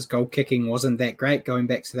Hines, his goal kicking wasn't that great. Going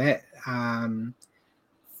back to that,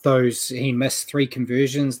 he missed 3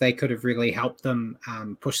 conversions. They could have really helped them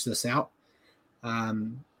push this out.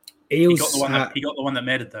 Eels, he got the one that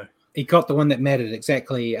mattered, though. He got the one that mattered,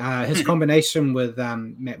 exactly. His combination with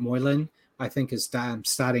Matt Moylan, I think, is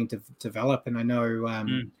starting to develop. And I know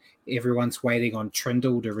everyone's waiting on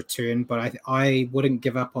Trindle to return, but I wouldn't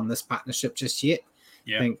give up on this partnership just yet.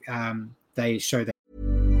 Yeah. I think they show that.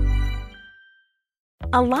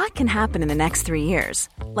 A lot can happen in the next 3 years.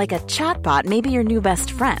 Like a chatbot may be your new best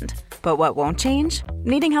friend. But what won't change?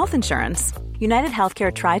 Needing health insurance. United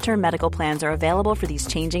Healthcare Tri-Term Medical Plans are available for these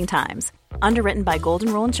changing times. Underwritten by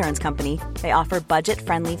Golden Rule Insurance Company, they offer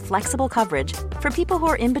budget-friendly, flexible coverage for people who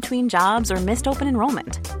are in between jobs or missed open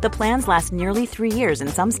enrollment. The plans last nearly 3 years in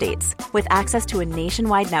some states, with access to a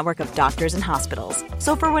nationwide network of doctors and hospitals.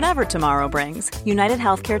 So for whatever tomorrow brings, United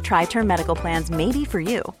Healthcare Tri-Term Medical Plans may be for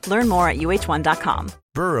you. Learn more at uh1.com.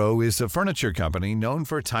 Burrow is a furniture company known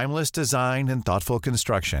for timeless design and thoughtful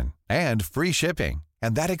construction, and free shipping,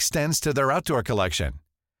 and that extends to their outdoor collection.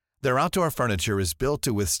 Their outdoor furniture is built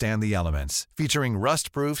to withstand the elements, featuring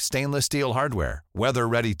rust-proof stainless steel hardware,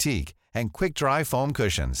 weather-ready teak, and quick-dry foam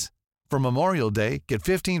cushions. For Memorial Day, get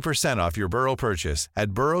 15% off your Burrow purchase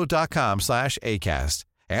at burrow.com/acast,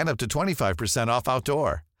 and up to 25% off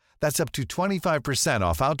outdoor. That's up to 25%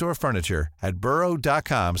 off outdoor furniture at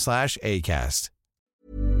burrow.com/acast.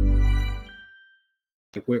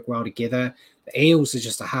 They work well together. The Eels are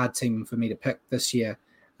just a hard team for me to pick this year.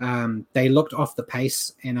 They looked off the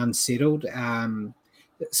pace and unsettled,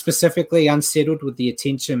 specifically unsettled with the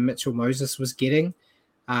attention Mitchell Moses was getting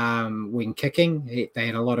when kicking. They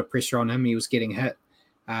had a lot of pressure on him. He was getting hit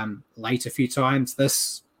late a few times.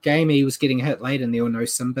 This game, he was getting hit late, and there were no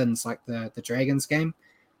sin bins like the Dragons game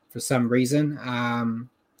for some reason.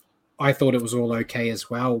 I thought it was all okay as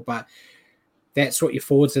well, but that's what your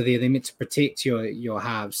forwards are there. They're meant to protect your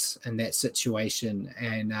halves in that situation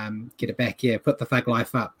and get it back. Yeah, put the thug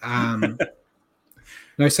life up.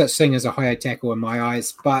 No such thing as a higher tackle in my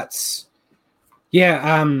eyes. But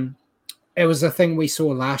yeah, it was a thing we saw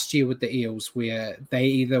last year with the Eels where they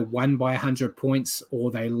either won by 100 points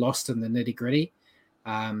or they lost in the nitty-gritty.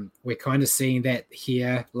 We're kind of seeing that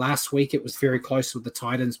here. Last week it was very close with the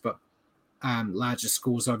Titans, but larger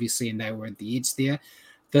scores, obviously, and they were at the edge there.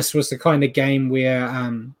 This was the kind of game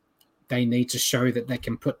where they need to show that they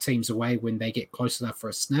can put teams away when they get close enough for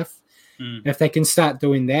a sniff. If they can start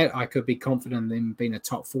doing that, I could be confident in them being a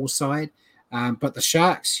top 4 side. But the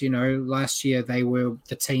Sharks, last year they were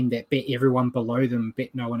the team that bet everyone below them,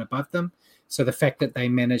 bet no one above them. So the fact that they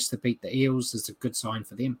managed to beat the Eels is a good sign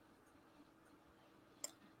for them.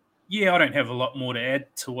 Yeah, I don't have a lot more to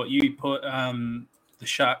add to what you put. The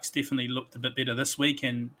Sharks definitely looked a bit better this week,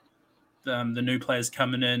 and the new players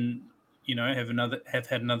coming in, have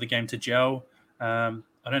had another game to gel. I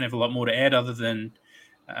don't have a lot more to add other than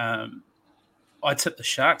I tipped the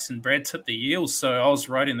Sharks and Brad tipped the Eels, so I was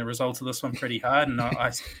right in the result of this one pretty hard. And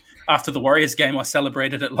I after the Warriors game, I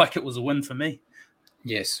celebrated it like it was a win for me.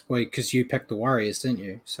 Yes, well, because you picked the Warriors, didn't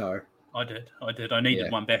you? So I did. I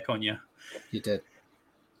needed one back on you. You did.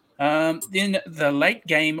 Then the late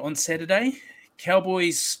game on Saturday,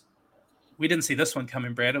 Cowboys. We didn't see this one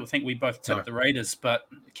coming, Brad. I think we both tipped the Raiders, but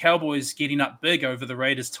Cowboys getting up big over the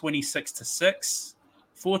Raiders, 26-6,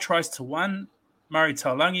 4 tries to 1. Murray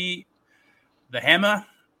Taulagi, the hammer,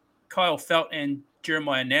 Kyle Felt and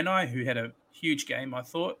Jeremiah Nanai, who had a huge game, I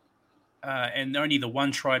thought, and only the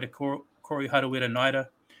 1 try to Corey Harawira-Naera.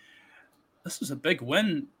 This was a big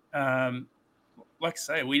win. Like I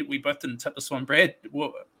say, we both didn't tip this one, Brad.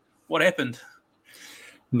 What happened?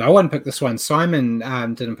 No one picked this one. Simon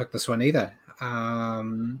didn't pick this one either.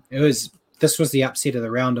 This was the upset of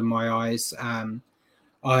the round in my eyes.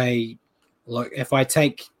 If I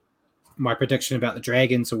take my prediction about the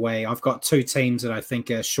Dragons away, I've got 2 teams that I think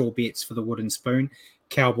are sure bets for the wooden spoon.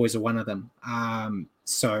 Cowboys are one of them.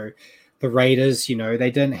 So the Raiders,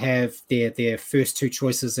 they didn't have their first 2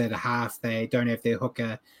 choices at a half. They don't have their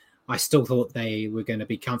hooker. I still thought they were going to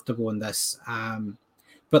be comfortable in this.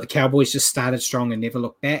 But the Cowboys just started strong and never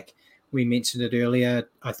looked back. We mentioned it earlier.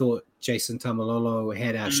 I thought Jason Taumalolo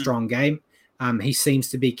had a strong game. He seems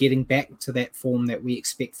to be getting back to that form that we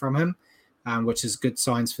expect from him, which is good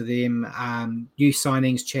signs for them. New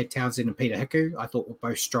signings, Chad Townsend and Peter Hiku, I thought were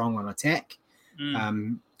both strong on attack.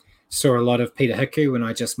 Saw a lot of Peter Hiku and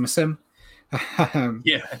I just miss him.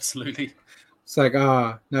 Yeah, absolutely. It's like,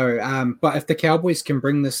 no. But if the Cowboys can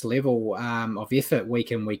bring this level of effort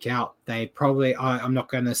week in, week out, they probably, I'm not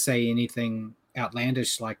going to say anything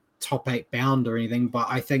outlandish like top 8 bound or anything, but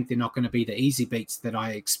I think they're not going to be the easy beats that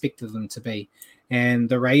I expected them to be. And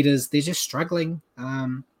the Raiders, they're just struggling.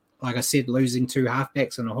 Like I said, losing 2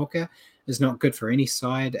 halfbacks and a hooker is not good for any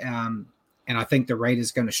side. And I think the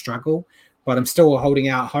Raiders are going to struggle, but I'm still holding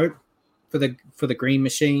out hope for the Green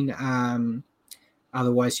Machine.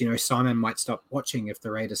 Otherwise, Simon might stop watching if the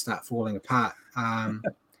Raiders start falling apart.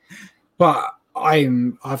 But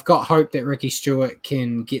I've got hope that Ricky Stewart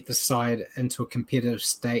can get the side into a competitive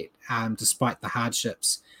state despite the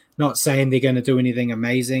hardships. Not saying they're going to do anything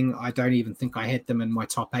amazing. I don't even think I had them in my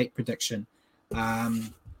top 8 prediction.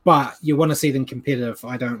 But you want to see them competitive.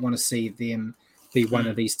 I don't want to see them be one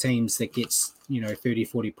of these teams that gets 30,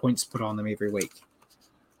 40 points put on them every week.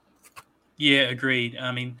 Yeah, agreed.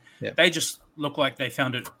 I mean, They just look like they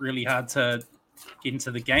found it really hard to get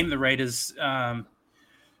into the game. The Raiders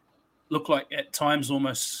look like at times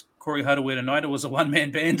almost Corey Harawira-Naera was a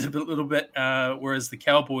one-man band a little bit, whereas the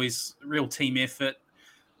Cowboys, real team effort.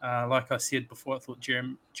 Like I said before, I thought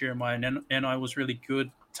Jeremiah Nanai was really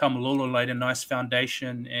good. Taumalolo laid a nice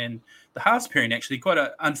foundation, and the halves pairing actually quite an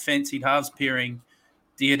unfancied halves pairing.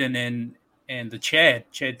 Dearden and the Chad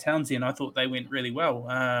Townsend, I thought they went really well.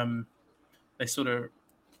 They sort of,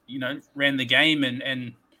 ran the game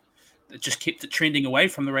and just kept it trending away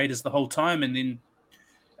from the Raiders the whole time. And then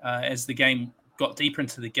as the game got deeper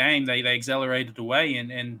into the game, they accelerated away.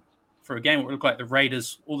 And for a game, it looked like the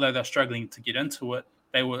Raiders, although they're struggling to get into it,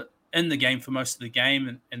 they were in the game for most of the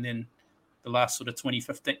game. And then the last sort of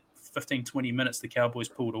 15, 20 minutes, the Cowboys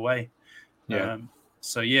pulled away. Yeah.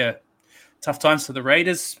 Tough times for the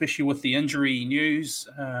Raiders, especially with the injury news.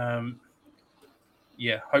 Hopefully,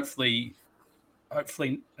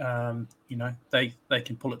 they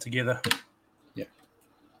can pull it together. Yeah.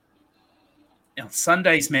 Now,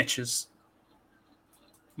 Sunday's matches.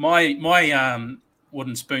 My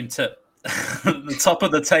wooden spoon tip, the top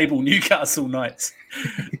of the table, Newcastle Knights.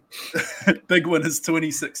 Big winners,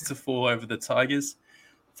 26-4 over the Tigers.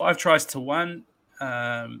 5 tries to 1.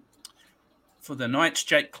 For the Knights,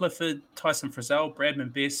 Jake Clifford, Tyson Frizzell,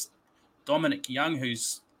 Bradman Best, Dominic Young,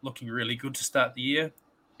 who's looking really good to start the year,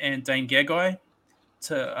 and Dane Gagai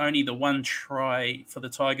to only the one try for the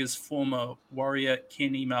Tigers. Former Warrior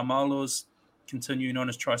Kenny Maumalu's continuing on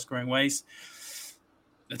his try-scoring ways.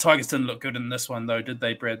 The Tigers didn't look good in this one, though, did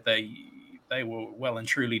they, Brad? They were well and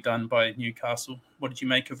truly done by Newcastle. What did you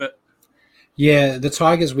make of it? Yeah, the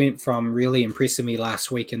Tigers went from really impressing me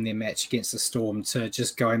last week in their match against the Storm to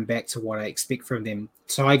just going back to what I expect from them.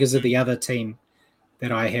 Tigers are the other team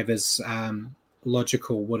that I have as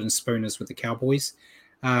logical wooden spooners with the Cowboys.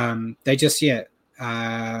 They just,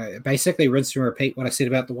 basically rinse and repeat what I said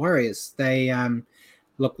about the Warriors. They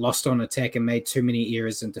looked lost on attack and made too many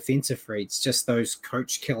errors in defensive reads, just those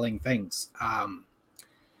coach-killing things.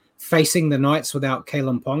 Facing the Knights without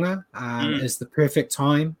Kalen Ponga is the perfect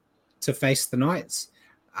time to face the Knights.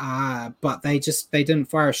 But they didn't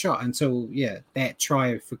fire a shot until, that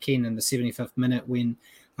try for Ken in the 75th minute when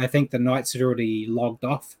I think the Knights had already logged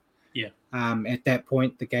off. Yeah. At that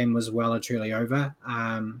point, the game was well and truly over.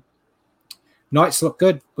 Knights look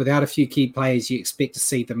good. Without a few key players, you expect to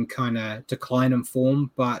see them kind of decline in form,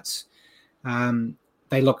 but I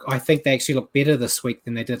think they actually look better this week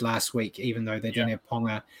than they did last week, even though they didn't have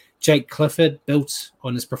Ponga. Jake Clifford built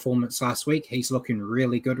on his performance last week. He's looking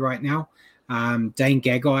really good right now. Dane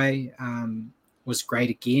Gagai was great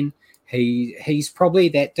again. He's probably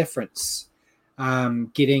that difference,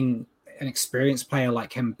 getting an experienced player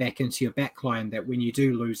like him back into your backline, that when you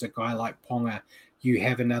do lose a guy like Ponga, you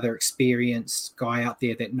have another experienced guy out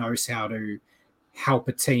there that knows how to help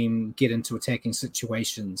a team get into attacking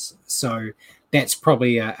situations. So that's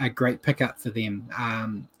probably a great pickup for them,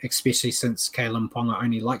 especially since Kalen Ponga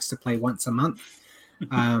only likes to play once a month.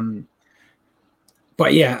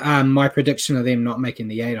 But my prediction of them not making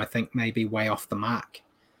the 8, I think, may be way off the mark.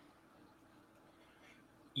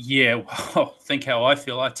 Yeah, well, think how I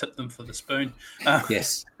feel. I tipped them for the spoon.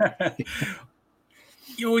 Yes.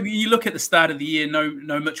 You look at the start of the year,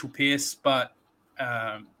 no Mitchell Pearce, but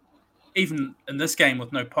even in this game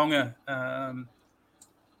with no Ponga,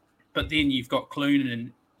 but then you've got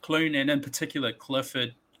Clune and in particular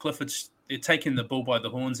Clifford. They're taking the bull by the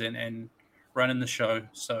horns and running the show.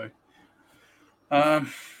 So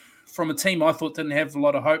from a team I thought didn't have a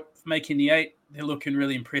lot of hope for making the 8, they're looking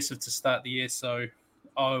really impressive to start the year. So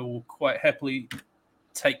I will quite happily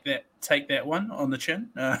take that one on the chin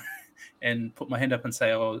and put my hand up and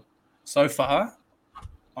say, so far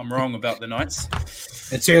I'm wrong about the Knights.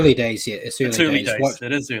 It's early days yet. It's early days.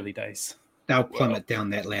 It is early days. They'll plummet down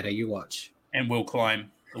that ladder. You watch. And we'll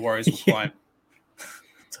climb. The Warriors will climb.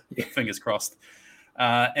 Fingers crossed.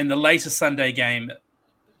 And the later Sunday game,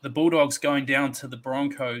 the Bulldogs going down to the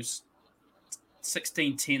Broncos,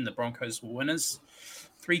 16-10. The Broncos were winners.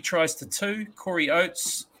 3 tries to 2. Corey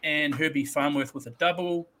Oates and Herbie Farnworth with a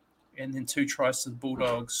double. And then 2 tries to the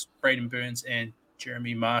Bulldogs, Braden Burns and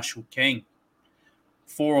Jeremy Marshall-King.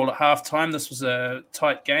 4 all at halftime. This was a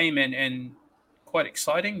tight game and quite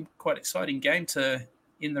exciting game to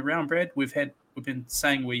end the round, Brad. We've been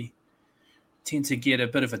saying we tend to get a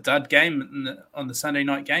bit of a dud game on the Sunday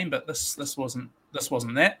night game, but this wasn't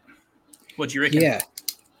that. What do you reckon? Yeah,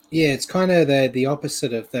 it's kind of the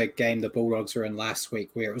opposite of the game the Bulldogs were in last week,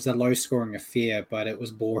 where it was a low-scoring affair, but it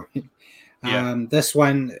was boring. Yeah. This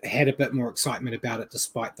one had a bit more excitement about it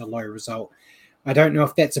despite the low result. I don't know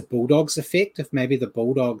if that's a Bulldogs effect, if maybe the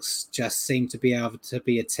Bulldogs just seem to be able to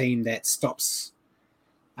be a team that stops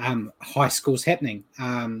high scores happening.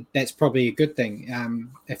 That's probably a good thing.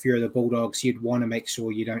 If you're the Bulldogs, you'd want to make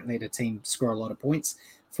sure you don't let a team score a lot of points.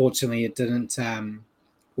 Fortunately, it didn't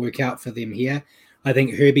work out for them here. I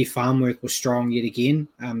think Herbie Farnworth was strong yet again.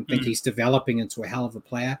 I think he's developing into a hell of a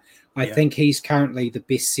player. I think he's currently the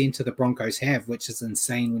best centre the Broncos have, which is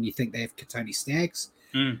insane when you think they have Katoni Staggs.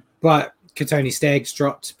 But Katoni Staggs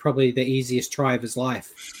dropped probably the easiest try of his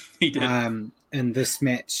life. He did. In this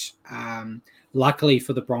match. Luckily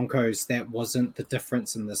for the Broncos, that wasn't the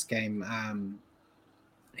difference in this game.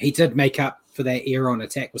 He did make up for that error on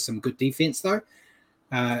attack with some good defense, though.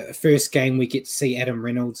 First game, we get to see Adam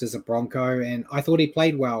Reynolds as a Bronco, and I thought he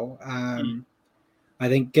played well. I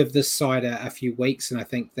think give this side a few weeks, and I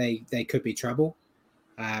think they could be trouble.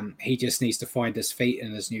 He just needs to find his feet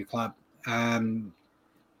in his new club.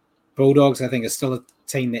 Bulldogs, I think, are still a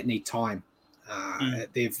team that need time.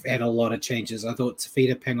 They've had a lot of changes. I thought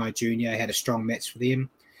Tafita Pangai Jr. had a strong match for them.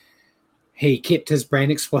 He kept his brain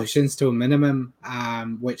explosions to a minimum,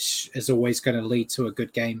 which is always going to lead to a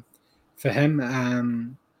good game for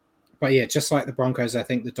him. But yeah, just like the Broncos, I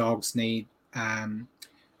think the Dogs need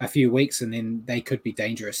a few weeks, and then they could be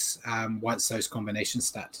dangerous once those combinations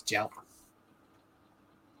start to gel.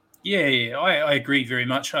 Yeah, I agree very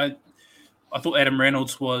much. I thought Adam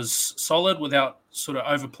Reynolds was solid without sort of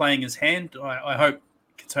overplaying his hand. I hope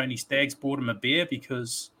Tony Staggs brought him a beer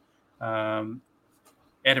because Adam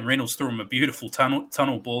Reynolds threw him a beautiful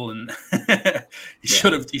tunnel ball, and he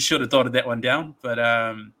should have dotted that one down. But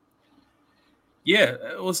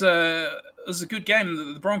it was a good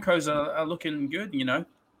game. The Broncos are looking good. You know,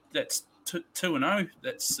 that's 2-0.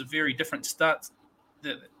 That's a very different start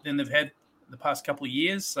than they've had the past couple of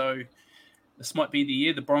years. So this might be the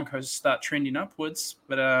year the Broncos start trending upwards.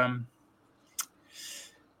 But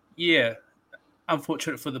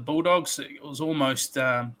unfortunate for the Bulldogs. It was almost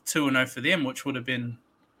 2-0 for them, which would have been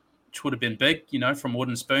big, you know, from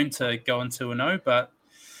wooden spoon to going 2-0. But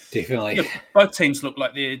definitely, both teams look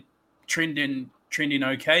like they're trending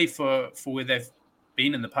okay for where they've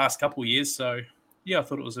been in the past couple of years. So I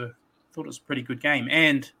thought it was a pretty good game,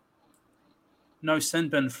 and no sin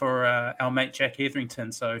bin for our mate Jack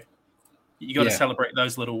Etherington. So you got to celebrate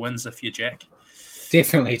those little wins if you're Jack.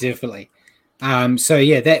 Definitely.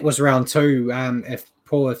 That was round 2. If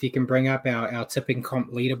Paul, if you can bring up our tipping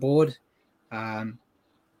comp leaderboard.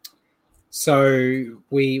 So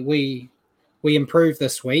we improved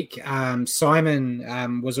this week.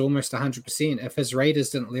 Simon was almost 100%. If his Raiders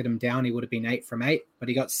didn't let him down, he would have been 8 from 8, but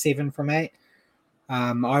he got 7 from 8.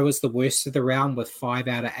 I was the worst of the round with 5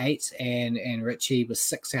 out of 8, and Richie was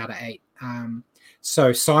 6 out of 8.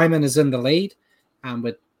 So Simon is in the lead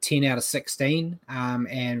with 10 out of 16,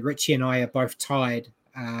 and Richie and I are both tied.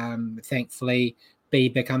 Thankfully, B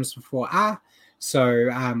becomes before A, so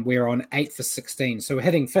we're on 8 for 16. So we're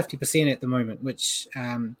hitting 50% at the moment, which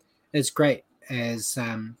is great as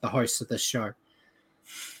the host of this show,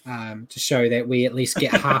 to show that we at least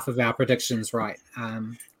get half of our predictions right.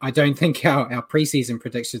 I don't think our preseason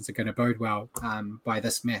predictions are going to bode well by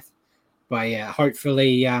this math. But yeah,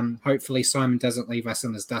 hopefully Simon doesn't leave us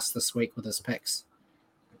in his dust this week with his picks.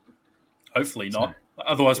 Hopefully not.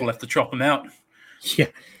 Otherwise, we'll have to chop him out. Yeah.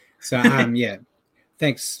 So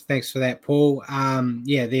Thanks for that, Paul.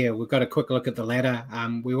 There we've got a quick look at the ladder.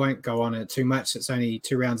 We won't go on it too much. It's only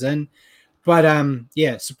 2 rounds in, but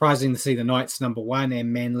surprising to see the Knights number 1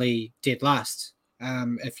 and Manly dead last.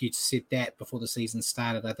 If you'd said that before the season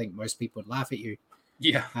started, I think most people would laugh at you.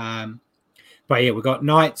 Yeah. But we've got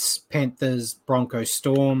Knights, Panthers, Broncos,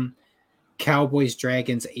 Storm, Cowboys,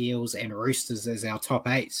 Dragons, Eels, and Roosters as our top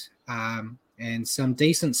 8. And some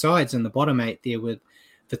decent sides in the bottom 8 there with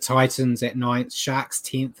the Titans at 9th, Sharks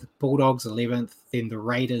 10th, Bulldogs 11th, then the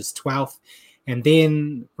Raiders 12th, and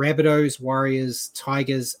then Rabbitohs, Warriors,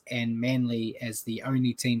 Tigers, and Manly as the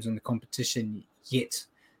only teams in the competition yet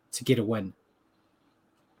to get a win.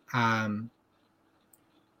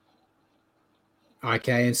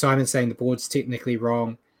 Okay, and Simon's saying the board's technically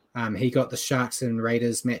wrong. He got the Sharks and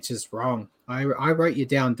Raiders matches wrong. I wrote you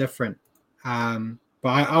down different. But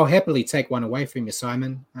I'll happily take one away from you,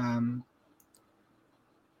 Simon.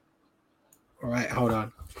 All right, hold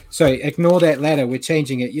on. So ignore that ladder. We're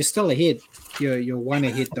changing it. You're still ahead. You're 1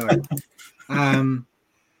 ahead, though.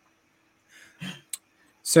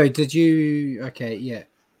 So did you... Okay, yeah.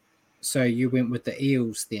 So you went with the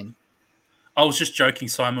Eels then? I was just joking,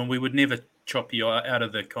 Simon. We would never chop you out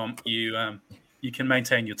of the comp. You can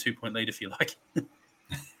maintain your 2-point lead if you like.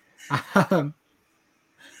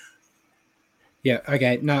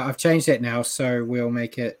 Okay. No, I've changed that now. So we'll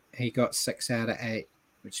make it... He got 6 out of 8,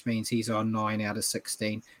 which means he's on 9 out of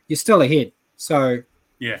 16. You're still ahead. So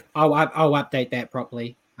yeah, I'll update that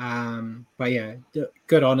properly. But yeah,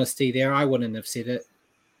 good honesty there. I wouldn't have said it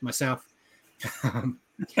myself.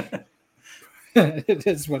 It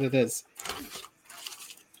is what it is.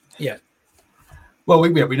 Yeah. Well, we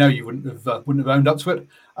know you wouldn't have owned up to it.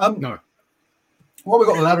 No. While we've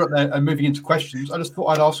got the ladder up there and moving into questions, I just thought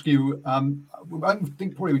I'd ask you. I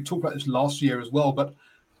think probably we talked about this last year as well, but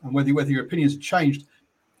whether your opinions have changed.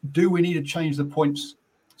 Do we need to change the points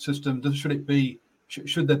system? Should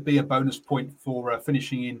there be a bonus point for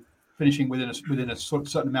finishing within a sort of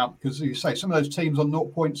certain amount? Because as you say, some of those teams on 0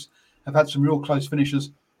 points have had some real close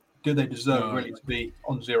finishes. Do they deserve really to be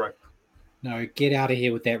on 0? No, get out of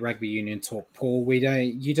here with that rugby union talk, Paul.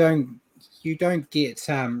 You don't get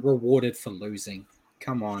rewarded for losing.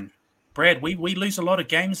 Come on, Brad. We lose a lot of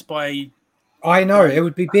games by. I know it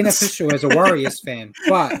would be beneficial as a Warriors fan,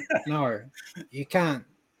 but no, you can't.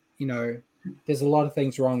 There's a lot of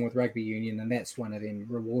things wrong with rugby union, and that's one of them.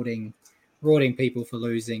 Rewarding people for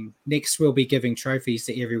losing. Next, we'll be giving trophies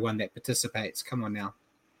to everyone that participates. Come on now.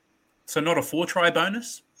 So not a 4-try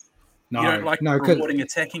bonus? No, you don't like rewarding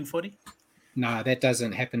attacking footy? No, that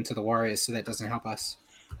doesn't happen to the Warriors, so that doesn't help us.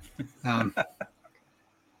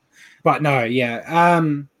 But no, yeah.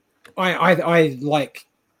 I like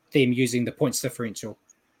them using the points differential.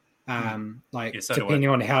 Depending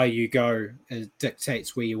on how you go, it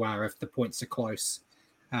dictates where you are if the points are close.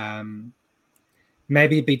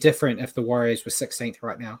 Maybe it'd be different if the Warriors were 16th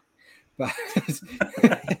right now, but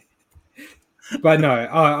but no,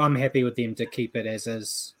 I'm happy with them to keep it as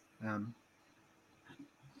is. Nocturnal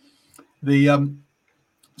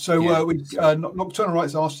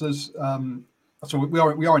Rights asked us. So we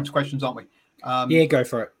are into questions, aren't we? Yeah, go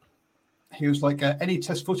for it. He was like, any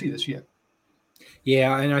Test footy this year?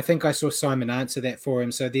 Yeah, and I think I saw Simon answer that for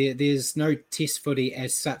him. So there's no Test footy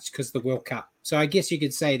as such because the World Cup. So I guess you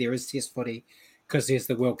could say there is Test footy because there's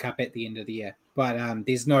the World Cup at the end of the year. But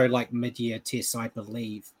there's no like mid-year tests, I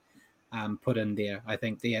believe, put in there. I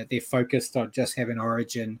think they're focused on just having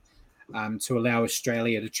Origin to allow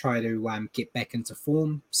Australia to try to get back into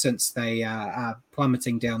form since they are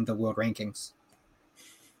plummeting down the world rankings.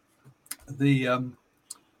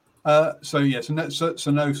 So no sort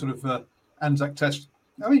of Anzac test.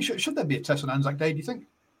 I mean, should there be a test on Anzac Day, do you think?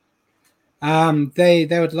 They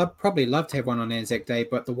would probably love to have one on Anzac Day,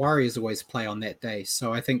 but the Warriors always play on that day.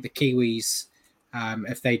 So I think the Kiwis,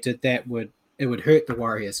 if they did that, it would hurt the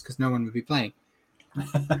Warriors because no one would be playing.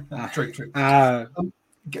 True.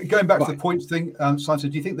 Going back to the points thing, Simon,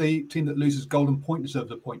 do you think the team that loses Golden Point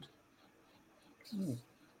deserves a point?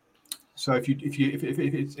 So if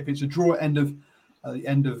it's a draw at the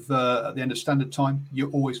end of standard time, you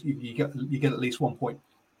get at least 1 point.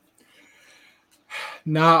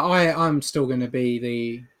 No, I'm still going to be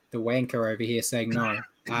the wanker over here saying no.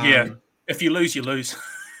 If you lose, you lose.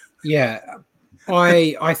 Yeah,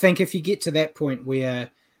 I think if you get to that point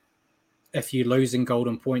where if you lose in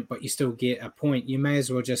Golden Point but you still get a point, you may as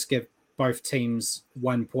well just give both teams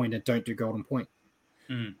 1 point and don't do Golden Point.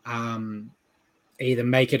 Either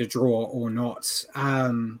make it a draw or not.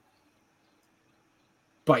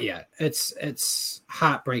 But yeah, it's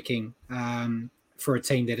heartbreaking for a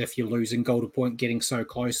team that if you lose in Golden Point, getting so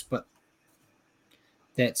close. But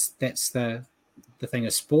that's the thing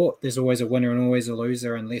of sport. There's always a winner and always a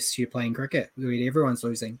loser, unless you're playing cricket, where everyone's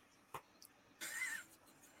losing.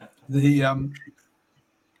 Simon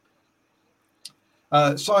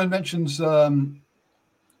mentions that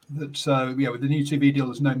with the new TV deal,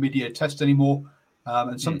 there's no mid-year test anymore,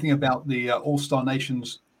 and something about the All-Star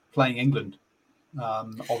Nations playing England.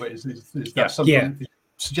 Of it is that something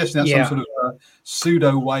suggesting that's some sort of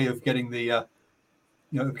pseudo way of getting the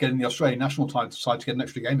Australian national side to get an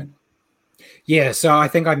extra game in. Yeah, so I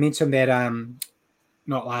think I mentioned that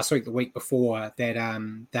not last week, the week before,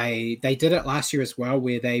 that they did it last year as well,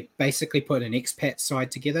 where they basically put an expat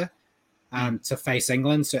side together to face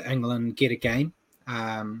England, so England get a game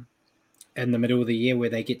in the middle of the year where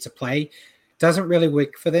they get to play. Doesn't really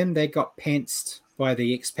work for them. They got pantsed by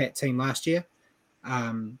the expat team last year.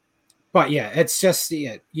 But yeah, it's just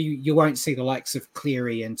you won't see the likes of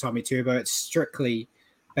Cleary and Tommy Turbo. It's strictly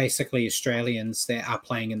basically Australians that are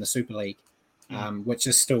playing in the Super League, which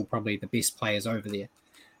is still probably the best players over there.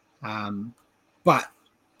 But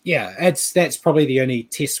yeah, that's probably the only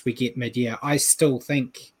test we get mid-year. I still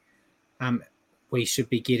think we should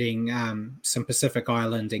be getting some Pacific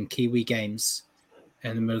Island and Kiwi games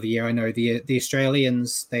in the middle of the year. I know the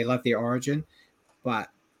Australians, they love their Origin, but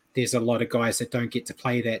there's a lot of guys that don't get to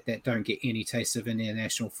play that don't get any taste of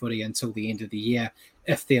international footy until the end of the year,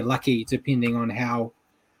 if they're lucky, depending on how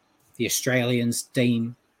the Australians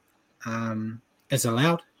deem is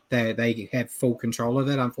allowed. They have full control of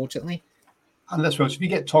it, unfortunately. And let's be honest, if you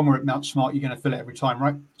get Tonga at Mount Smart, you're going to fill it every time,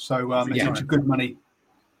 right? So it's a good money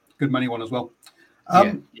one as well.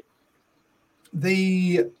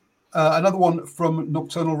 Another one from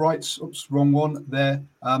Nocturnal Rights. Oops, wrong one there.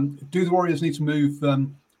 Do the Warriors need to move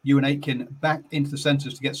Ewan Aitken back into the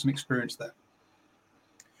centres to get some experience there?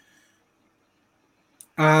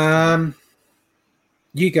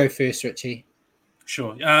 You go first, Richie.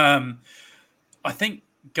 Sure. I think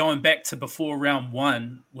going back to before round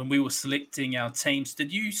one, when we were selecting our teams,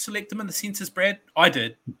 did you select them in the centres, Brad? I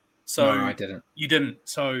did. So no, I didn't. You didn't.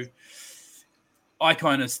 So I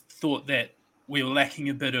kind of thought that we were lacking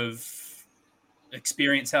a bit of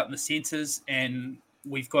experience out in the centres, and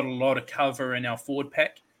we've got a lot of cover in our forward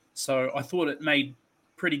pack. So I thought it made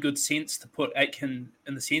pretty good sense to put Aitken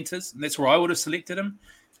in the centres, and that's where I would have selected him.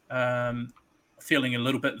 Feeling a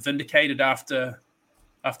little bit vindicated after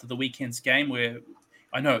the weekend's game, where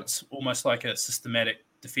I know it's almost like a systematic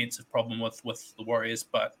defensive problem with the Warriors,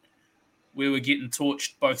 but we were getting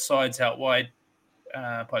torched both sides out wide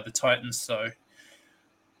by the Titans. So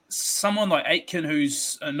someone like Aitken,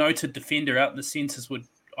 who's a noted defender out in the centres,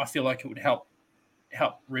 I feel like it would help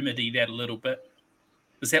remedy that a little bit.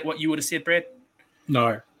 Is that what you would have said, Brad?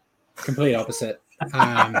 No, complete opposite.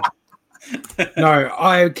 No,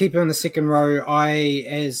 I keep him in the second row.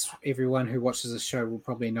 As everyone who watches the show will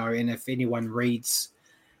probably know, and if anyone reads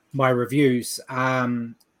my reviews.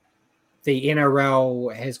 The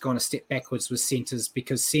NRL has gone a step backwards with centres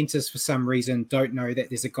because centres, for some reason, don't know that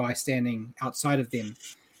there's a guy standing outside of them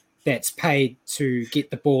that's paid to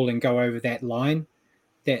get the ball and go over that line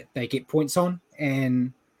that they get points on.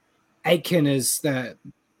 And Aitken is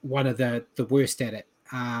one of the worst at it.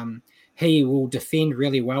 He will defend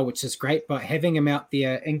really well, which is great, but having him out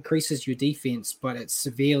there increases your defense, but it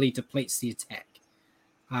severely depletes the attack.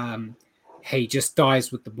 He just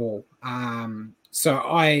dies with the ball. So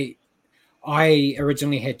I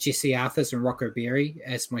originally had Jesse Arthurs and Rocco Berry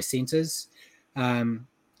as my centres.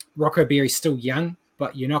 Rocco Berry's still young,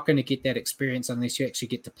 but you're not going to get that experience unless you actually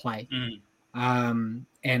get to play. And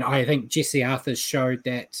I think Jesse Arthurs showed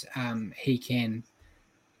that he can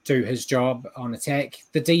do his job on attack.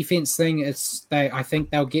 The defense thing, I think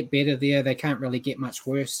they'll get better there. They can't really get much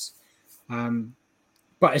worse.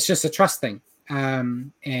 But it's just a trust thing.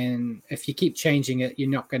 And if you keep changing it, you're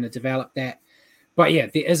not going to develop that. But yeah,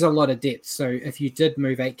 there is a lot of depth. So if you did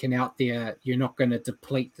move Aitken out there, you're not going to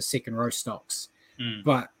deplete the second row stocks.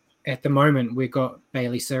 But at the moment, we've got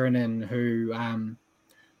Bailey Sirenen, who I'm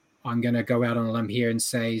going to go out on a limb here and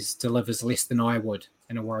say delivers less than I would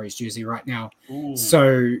in a Warriors jersey right now. Ooh.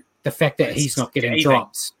 So the fact that he's not getting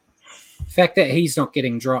dropped,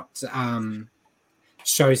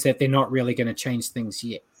 shows that they're not really going to change things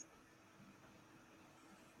yet.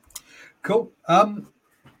 Cool.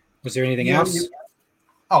 Was there anything else?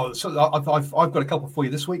 So I've got a couple for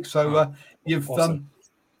you this week. So you're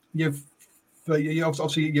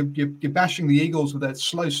bashing the Eagles with that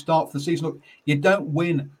slow start for the season. Look, you don't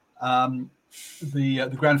win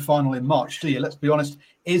the grand final in March, do you? Let's be honest.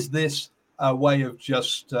 Is this a way of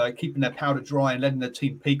just keeping their powder dry and letting their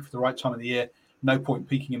team peak for the right time of the year? No point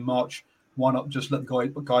peaking in March. Why not just let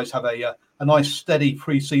the guys have a nice steady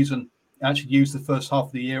pre-season? Actually use the first half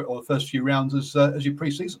of the year or the first few rounds as your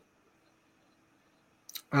pre-season?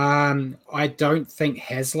 I don't think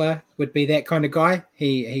Hasler would be that kind of guy.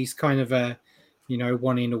 He's kind of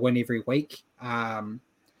wanting to win every week.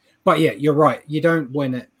 But yeah, you're right. You don't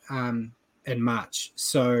win it in March.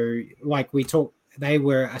 So like we talked, they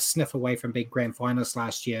were a sniff away from being grand finalists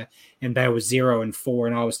last year, and they were 0-4,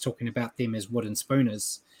 and I was talking about them as wooden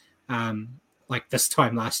spooners like this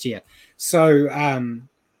time last year. So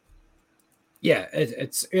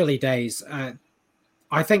it's early days.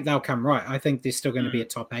 I think they'll come right. I think they're still going to be a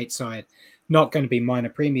top 8 side. Not going to be minor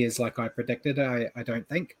premiers like I predicted, I don't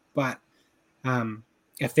think. But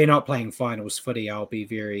if they're not playing finals footy, I'll be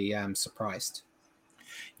very surprised.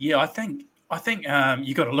 Yeah, I think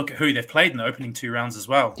you got to look at who they've played in the opening 2 rounds as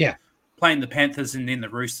well. Yeah. Playing the Panthers and then the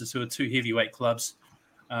Roosters, who are 2 heavyweight clubs.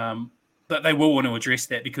 But they will want to address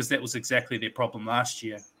that because that was exactly their problem last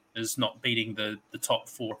year, is not beating the top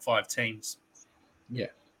 4 or 5 teams. Yeah.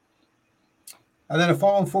 And then a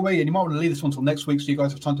final one for me, and you might want to leave this one until next week so you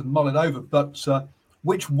guys have time to mull it over. But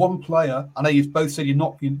which one player? I know you've both said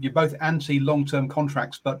you're both anti long-term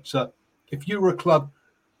contracts, but if you were a club,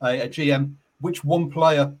 a GM, which one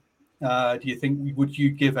player do you think would you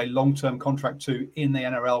give a long-term contract to in the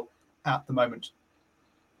NRL at the moment?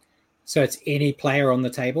 So it's any player on the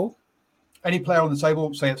table. Any player on the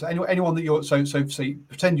table. Say it's anyone that you're. So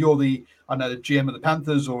pretend you're the GM of the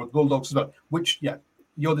Panthers or the Bulldogs as well.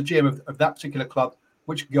 You're the GM of that particular club.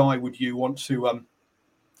 Which guy would you want to?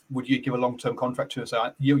 Would you give a long-term contract to?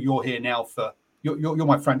 So you're here now for you're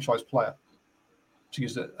my franchise player, to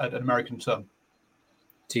use an American term.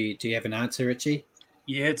 Do you have an answer, Richie?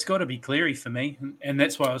 Yeah, it's got to be Cleary for me, and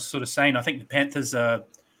that's why I was sort of saying I think the Panthers are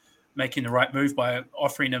making the right move by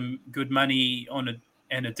offering him good money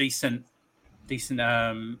and a decent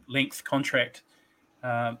length contract.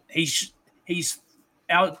 He's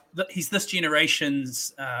this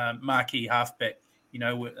generation's marquee halfback. You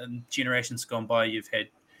know, in generations gone by, you've had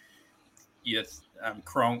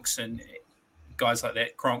Cronks and guys like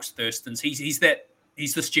that, Cronks, Thurstons.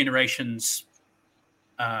 He's this generation's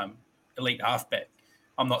elite halfback.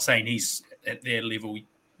 I'm not saying he's at their level,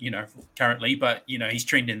 currently, but he's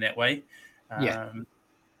trending that way.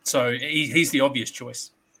 So he's the obvious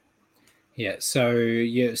choice. Yeah. So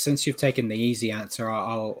since you've taken the easy answer,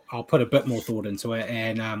 I'll put a bit more thought into it,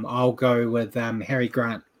 and I'll go with Harry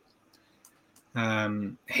Grant.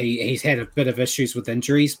 He's had a bit of issues with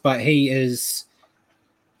injuries, but he is,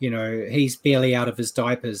 he's barely out of his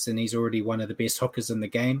diapers, and he's already one of the best hookers in the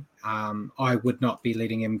game. I would not be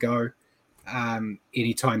letting him go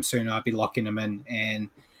anytime soon. I'd be locking him in, and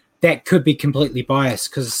that could be completely biased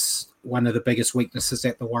because one of the biggest weaknesses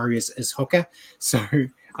at the Warriors is hooker. So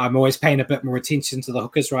I'm always paying a bit more attention to the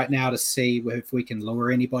hookers right now to see if we can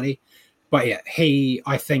lure anybody. But yeah,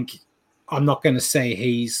 I think I'm not going to say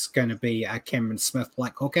he's going to be a Cameron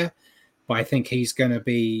Smith-like hooker, but I think he's going to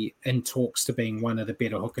be in talks to being one of the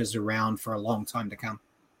better hookers around for a long time to come.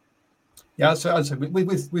 Yeah, so I'd say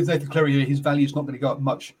with Nathan Cleary, his value is not going to go up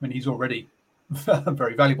much. I mean, he's already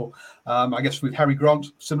very valuable. I guess with Harry Grant,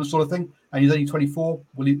 similar sort of thing, and he's only 24.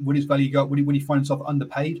 Will his value go up? Will he find himself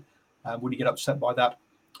underpaid? Will he get upset by that?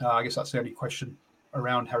 I guess that's the only question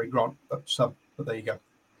around Harry Grant. But there you go.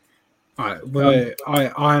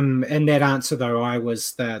 I'm in that answer though. I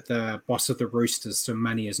was the boss of the Roosters, so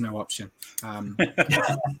money is no option. So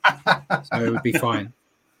it would be fine.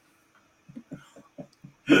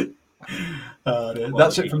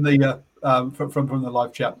 That's it from the from the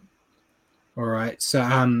live chat. All right, so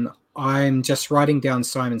I'm just writing down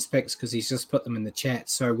Simon's picks because he's just put them in the chat.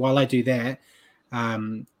 So while I do that,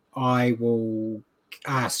 I will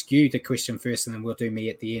ask you the question first, and then we'll do me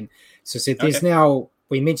at the end. So there's now,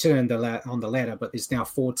 we mentioned on the ladder, but there's now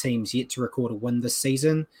 4 teams yet to record a win this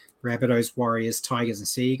season: Rabbitohs, Warriors, Tigers, and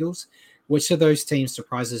Sea Eagles. Which of those teams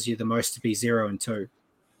surprises you the most to be 0-2?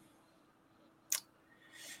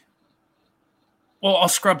 Well, I'll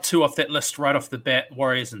scrub 2 off that list right off the bat: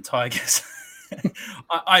 Warriors and Tigers.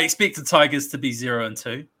 I expect the Tigers to be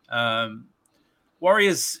 0-2.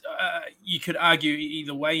 Warriors, you could argue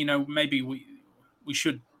either way. You know, maybe we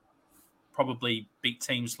should probably beat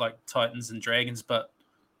teams like Titans and Dragons, but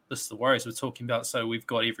this is the Warriors we're talking about, so we've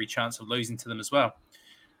got every chance of losing to them as well.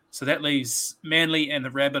 So that leaves Manly and the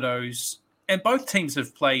Rabbitohs, and both teams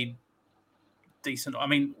have played decent. I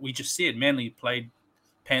mean, we just said Manly played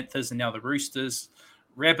Panthers and now the Roosters.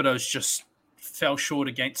 Rabbitohs just fell short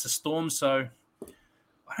against the Storm, so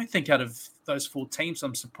I don't think out of those 4 teams,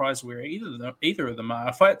 I'm surprised where either of them are.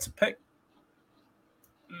 If I had to pick,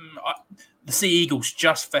 the Sea Eagles,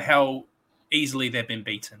 just for how easily they've been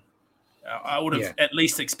beaten. I would have at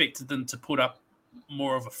least expected them to put up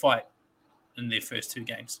more of a fight in their first 2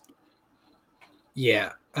 games.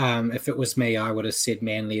 Yeah, if it was me, I would have said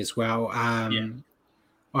Manly as well.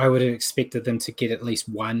 I would have expected them to get at least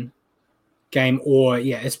 1 game, or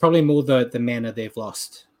it's probably more the manner they've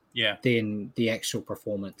lost than the actual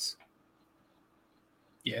performance.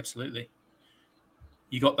 Yeah, absolutely.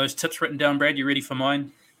 You got those tips written down, Brad? You ready for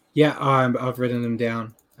mine? Yeah, I've written them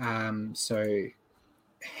down. So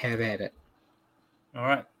have at it. All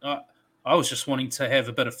right. I was just wanting to have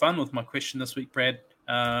a bit of fun with my question this week, Brad.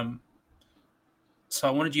 So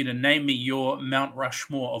I wanted you to name me your Mount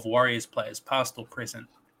Rushmore of Warriors players, past or present.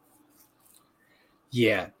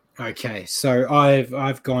 Yeah. Okay. So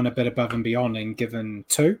I've gone a bit above and beyond and given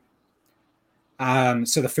 2.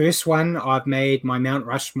 So the first one, I've made my Mount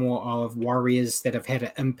Rushmore of Warriors that have had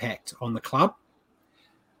an impact on the club.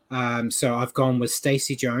 So I've gone with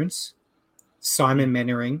Stacey Jones, Simon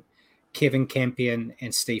Mannering, Kevin Campion,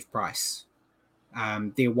 and Steve Price.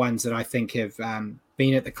 They're ones that I think have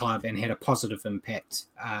been at the club and had a positive impact.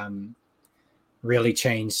 Really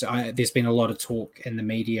changed. There's been a lot of talk in the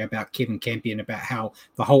media about Kevin Campion, about how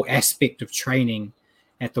the whole aspect of training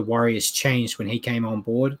at the Warriors changed when he came on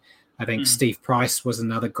board. I think Steve Price was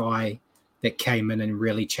another guy that came in and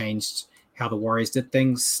really changed how the Warriors did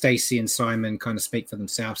things. Stacey and Simon kind of speak for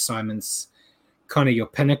themselves. Simon's kind of your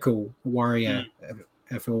pinnacle Warrior,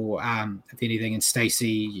 if anything, and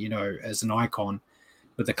Stacey, as an icon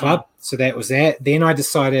with the club. So that was that. Then I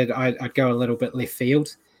decided I'd go a little bit left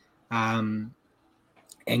field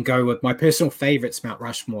and go with my personal favorites, Mount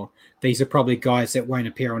Rushmore. These are probably guys that won't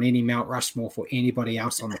appear on any Mount Rushmore for anybody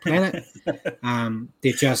else on the planet.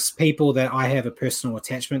 They're just people that I have a personal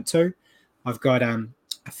attachment to. I've got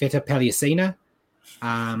Feta Paliacina,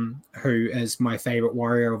 who is my favorite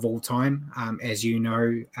Warrior of all time. As you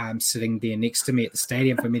know, sitting there next to me at the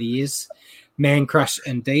stadium for many years. Man crush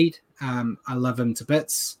indeed. I love him to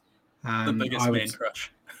bits. The biggest man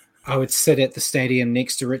crush. I would sit at the stadium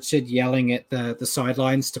next to Richard yelling at the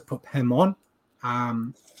sidelines to put him on.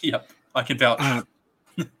 Yep, I can vouch.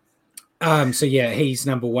 So he's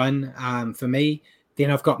number 1 for me.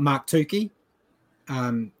 Then I've got Mark Tukey.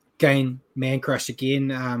 Again, man crush again.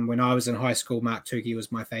 When I was in high school, Mark Tukey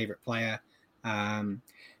was my favorite player.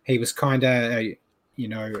 He was kind of,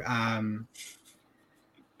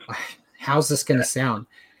 how's this going to sound?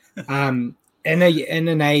 In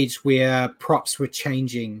an age where props were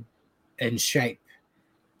changing in shape,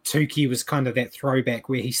 Tukey was kind of that throwback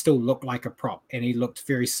where he still looked like a prop, and he looked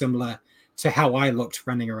very similar to how I looked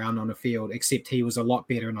running around on the field, except he was a lot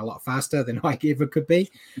better and a lot faster than I ever could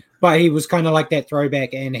be. But he was kind of like that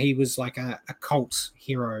throwback, and he was like a cult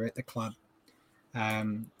hero at the club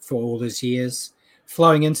for all those years.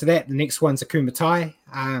 Flowing into that, the next one's Akuma Tai.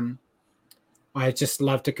 I just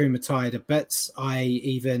loved Akuma Tai to bits.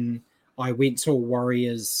 I went to a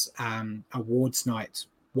Warriors awards night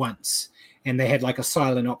once, and they had like a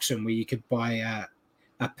silent auction where you could buy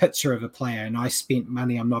a picture of a player, and I spent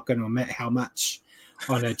money, I'm not going to admit how much,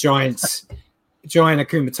 on a giant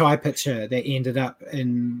Akuma Tai picture that ended up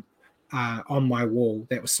in on my wall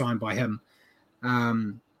that was signed by him.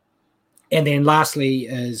 And then lastly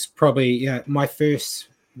is probably my first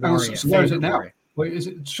Warrior. So where is it now? Wait, is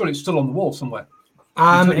it? Surely it's still on the wall somewhere.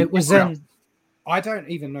 It was in. I don't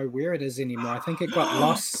even know where it is anymore. I think it got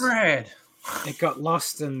lost. Brad. It got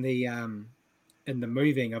lost in the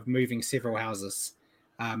moving several houses.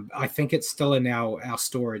 I think it's still in our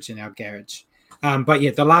storage in our garage. But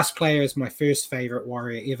yeah, the last player is my first favorite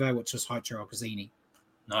Warrior ever, which was Haichiro Okazini.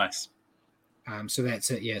 Nice. So that's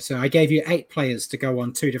it. Yeah. So I gave you 8 players to go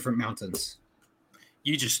on 2 different mountains.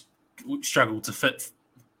 You just struggled to fit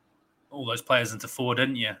all those players into 4,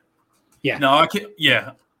 didn't you? Yeah. No, I can.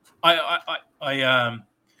 Yeah. I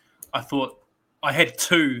thought I had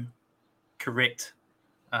 2 correct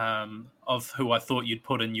of who I thought you'd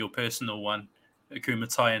put in your personal one,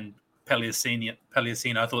 Akuma Tai and Paliacina.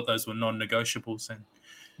 I thought those were non-negotiables, and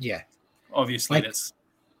yeah, obviously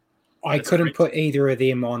I couldn't put either of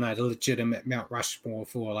them on a legitimate Mount Rushmore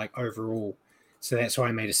for like overall, so that's why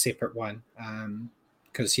I made a separate one.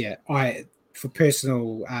 Because for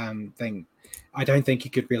personal thing, I don't think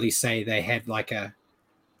you could really say they had like a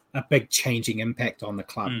big changing impact on the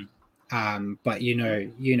club. But you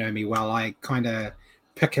know me well. I kind of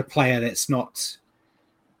pick a player that's not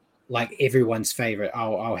like everyone's favorite.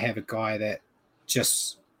 I'll have a guy that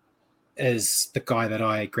just is the guy that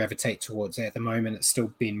I gravitate towards. At the moment, it's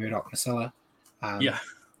still Ben Murdoch-Masila.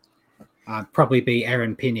 Probably be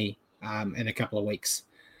Aaron Penny in a couple of weeks,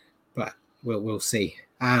 but we'll see.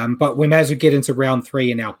 But we may as well get into round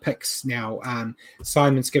 3 in our picks now.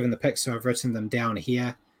 Simon's given the picks, so I've written them down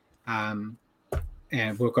here, and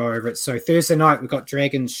we'll go over it. So Thursday night we've got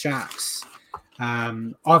Dragons Sharks.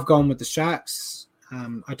 I've gone with the Sharks.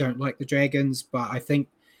 I don't like the Dragons, but I think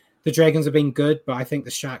the Dragons have been good, but I think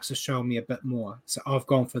the Sharks have shown me a bit more. So I've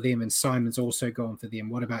gone for them, and Simon's also gone for them.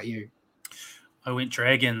 What about you? I went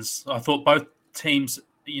Dragons. I thought both teams,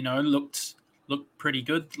 looked pretty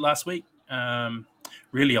good last week.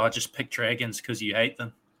 Really, I just picked Dragons because you hate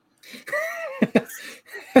them.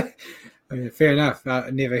 Fair enough.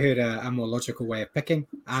 I never heard a more logical way of picking.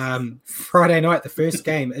 Friday night, the first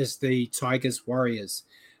game is the Tigers Warriors.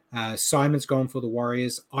 Simon's gone for the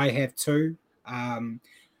Warriors. I have 2.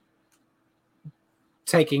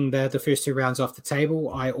 Taking the first 2 rounds off the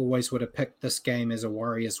table, I always would have picked this game as a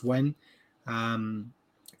Warriors win.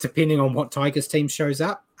 Depending on what Tigers team shows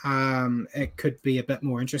up, it could be a bit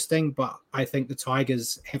more interesting, but I think the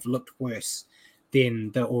Tigers have looked worse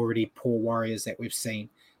than the already poor Warriors that we've seen.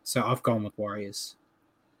 So I've gone with Warriors.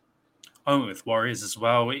 I went with Warriors as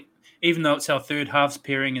well. Even though it's our third halves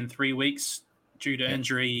pairing in 3 weeks due to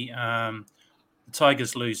injury, the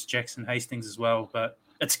Tigers lose Jackson Hastings as well, but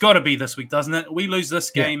it's got to be this week, doesn't it? We lose this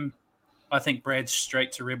game, I think Brad's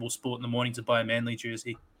straight to Rebel Sport in the morning to buy a Manly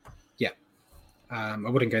jersey. Yeah. I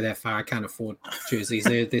wouldn't go that far. I can't afford jerseys.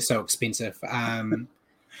 They're so expensive.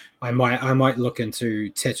 I might look into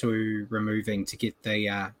tattoo removing to get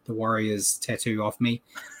the Warriors tattoo off me,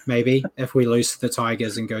 maybe, if we lose to the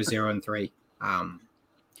Tigers and go 0-3.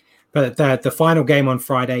 But the final game on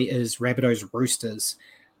Friday is Rabbitohs Roosters.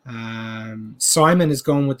 Simon has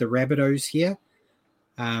gone with the Rabbitohs here.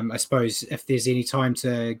 I suppose if there's any time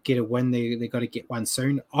to get a win, they got to get one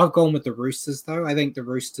soon. I've gone with the Roosters, though. I think the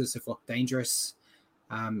Roosters have looked dangerous,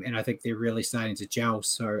 and I think they're really starting to gel.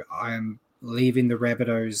 So I'm leaving the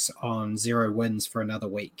Rabbitohs on 0 wins for another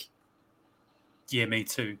week. Yeah, me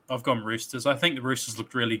too. I've gone Roosters. I think the Roosters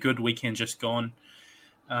looked really good weekend just gone.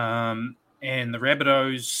 And the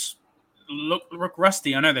Rabbitohs look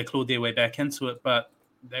rusty. I know they clawed their way back into it, but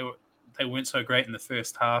they weren't so great in the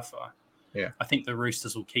first half. I think the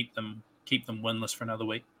Roosters will keep them winless for another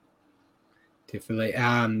week. Definitely.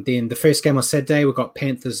 Then the first game on Saturday, we've got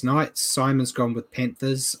Panthers Knights. Simon's gone with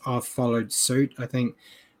Panthers. I've followed suit. I think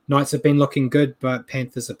Knights have been looking good, but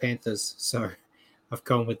Panthers are Panthers, so I've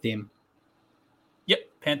gone with them. Yep,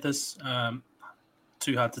 Panthers.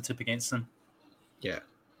 Too hard to tip against them. Yeah.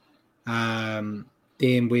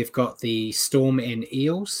 Then we've got the Storm and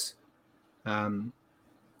Eels. I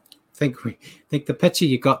think the picture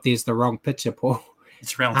you got there is the wrong picture, Paul.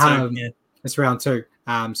 It's round 2. Yeah, it's round 2.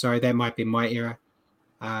 Sorry, that might be my error.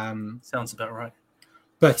 Sounds about right.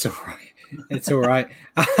 But it's all right. It's all right.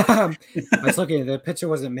 I was looking at the picture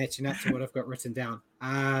wasn't matching up to what I've got written down.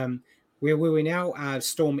 Where were we now?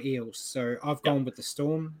 Storm Eels. So I've gone with the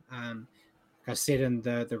Storm. I said in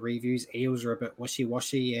the reviews, Eels are a bit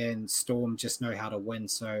wishy-washy and Storm just know how to win.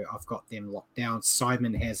 So I've got them locked down.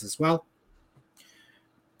 Simon has as well.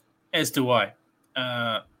 As do I.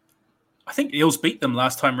 I think Eels beat them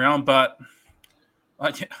last time round, but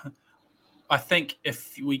I think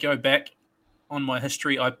if we go back on my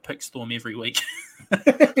history, I pick Storm every week.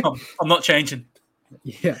 I'm not changing.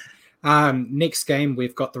 Yeah. Next game,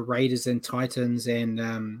 we've got the Raiders and Titans,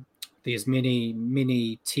 and there's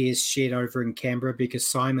many tears shed over in Canberra because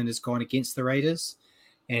Simon has gone against the Raiders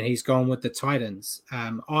and he's gone with the Titans.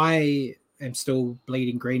 I am still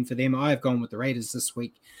bleeding green for them. I've gone with the Raiders this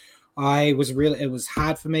week. It was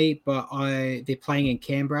hard for me, but they're playing in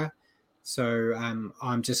Canberra. So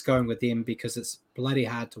I'm just going with them because it's bloody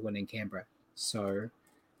hard to win in Canberra. So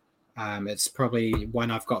it's probably one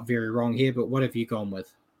I've got very wrong here, but what have you gone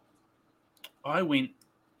with? I went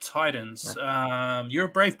Titans. You're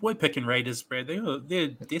a brave boy picking Raiders, Brad. They're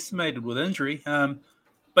decimated with injury.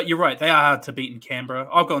 But you're right. They are hard to beat in Canberra.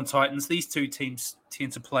 I've gone Titans. These two teams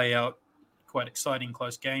tend to play out quite exciting,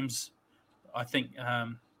 close games. I think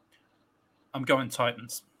I'm going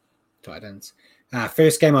Titans. Titans.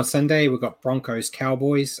 First game on Sunday, we've got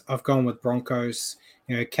Broncos-Cowboys. I've gone with Broncos.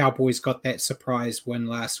 Cowboys got that surprise win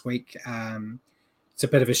last week. It's a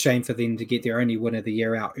bit of a shame for them to get their only win of the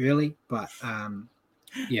year out early, but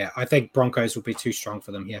I think Broncos will be too strong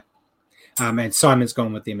for them here. And Simon's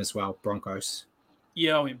gone with them as well, Broncos.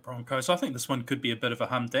 Yeah, I went Broncos. I think this one could be a bit of a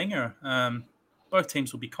humdinger. Both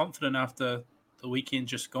teams will be confident after the weekend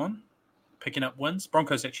just gone, picking up wins.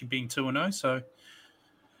 Broncos actually being 2-0, so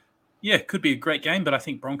yeah, could be a great game, but I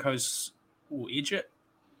think Broncos will edge it.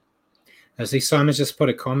 I see Simon just put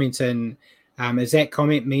a comment in. Is that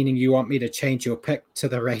comment meaning you want me to change your pick to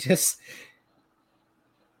the Raiders?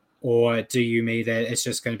 Or do you mean that it's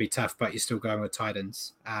just going to be tough, but you're still going with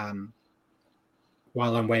Titans?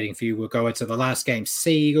 While I'm waiting for you, we'll go into the last game,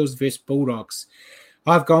 Sea Eagles versus Bulldogs.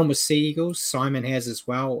 I've gone with Sea Eagles. Simon has as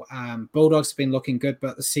well. Bulldogs have been looking good,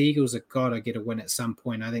 but the Sea Eagles have got to get a win at some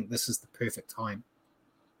point. I think this is the perfect time.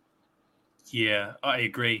 Yeah, I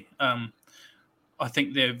agree. I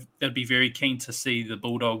think they'd be very keen to see the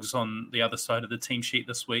Bulldogs on the other side of the team sheet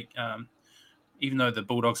this week. Even though the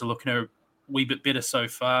Bulldogs are looking a wee bit better so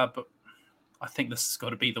far, but I think this has got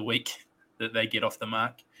to be the week that they get off the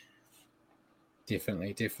mark.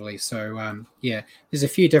 Definitely. So, there's a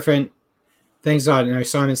few different things. I don't know.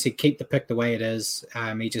 Simon said keep the pick the way it is.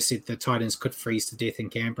 He just said the Titans could freeze to death in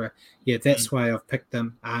Canberra. Yeah, that's why I've picked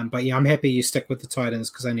them. But yeah, I'm happy you stick with the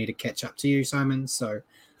Titans because I need to catch up to you, Simon. So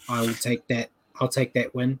I will take that. I'll take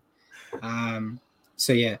that win.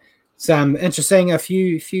 So yeah, some interesting. A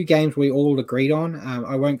few games we all agreed on.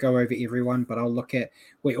 I won't go over everyone, but I'll look at.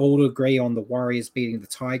 We all agree on the Warriors beating the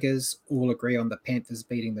Tigers. All agree on the Panthers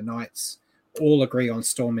beating the Knights. All agree on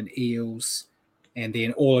Storm and Eels, and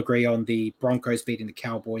then all agree on the Broncos beating the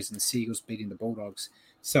Cowboys and the Seagulls beating the Bulldogs.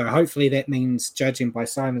 So hopefully that means, judging by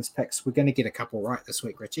Simon's picks, we're going to get a couple right this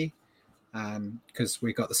week, Richie, because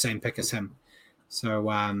we got the same pick as him.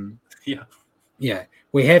 So yeah,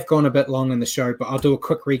 we have gone a bit long in the show, but I'll do a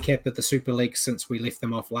quick recap of the Super League since we left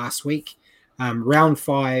them off last week. Round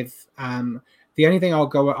 5. The only thing I'll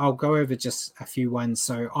go over just a few ones.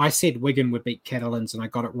 So I said Wigan would beat Catalans, and I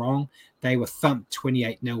got it wrong. They were thumped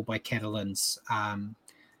 28-0 by Catalans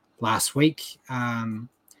last week. There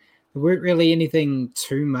weren't really anything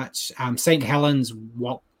too much. St. Helens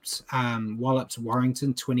walloped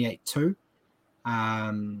Warrington 28-2.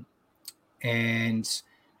 And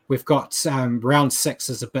we've got round 6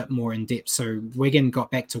 is a bit more in depth. So Wigan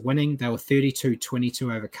got back to winning. They were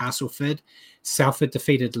 32-22 over Castleford. Salford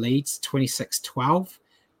defeated Leeds 26-12.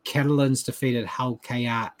 Catalans defeated Hull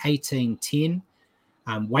KR 18-10.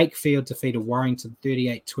 Wakefield defeated Warrington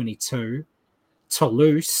 38-22.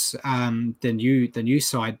 Toulouse, the new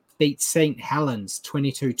side, beat St. Helens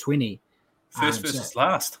 22-20. First versus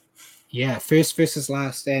last. Yeah, first versus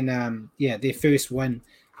last, and their first win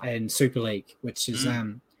in Super League, which is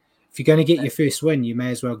if you're going to get your first win, you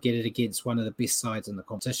may as well get it against one of the best sides in the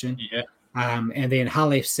competition. Yeah. And then Hull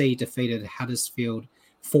FC defeated Huddersfield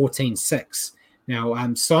 14-6.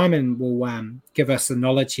 Now, Simon will give us the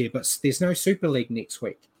knowledge here, but there's no Super League next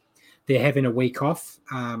week. They're having a week off.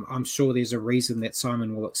 I'm sure there's a reason that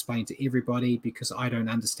Simon will explain to everybody because I don't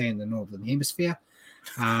understand the Northern Hemisphere.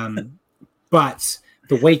 But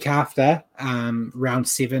the week after, round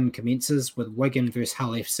 7 commences with Wigan versus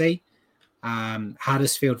Hull FC,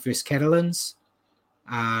 Huddersfield versus Catalans,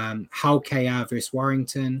 Hull KR versus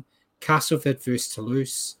Warrington, Castleford versus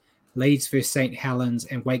Toulouse, Leeds versus St. Helens,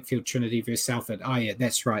 and Wakefield Trinity versus Salford. Oh, yeah,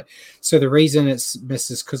 that's right. So the reason it's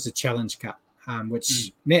missed is because of the Challenge Cup,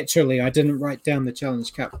 which naturally I didn't write down the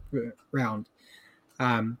Challenge Cup round.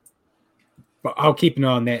 But I'll keep an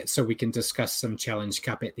eye on that so we can discuss some Challenge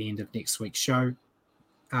Cup at the end of next week's show.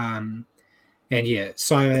 And yeah,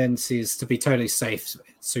 Simon says to be totally safe,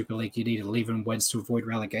 Super League, you need 11 wins to avoid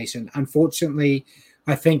relegation. Unfortunately,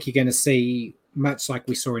 I think you're going to see, much like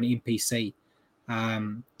we saw in NPC,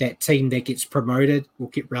 that team that gets promoted will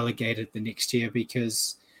get relegated the next year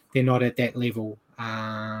because they're not at that level.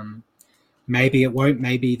 Maybe it won't.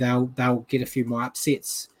 Maybe they'll get a few more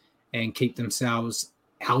upsets and keep themselves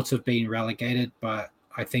out of being relegated. But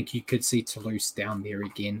I think you could see Toulouse down there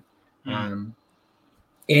again.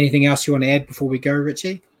 Anything else you want to add before we go,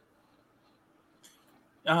 Richie?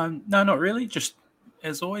 No, not really. Just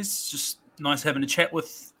as always, just nice having a chat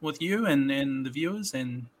with you and the viewers,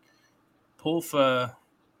 and Paul for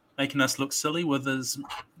making us look silly with his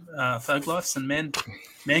thug lifes and man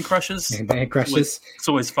crushes. Man crushes. It's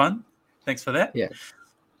always fun. Thanks for that.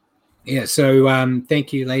 Yeah. So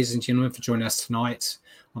thank you, ladies and gentlemen, for joining us tonight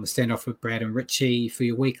on the Standoff with Brad and Richie for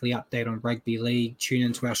your weekly update on rugby league. Tune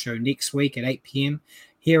into our show next week at 8 p.m.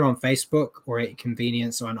 here on Facebook or at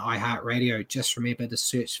convenience on iHeartRadio. Just remember to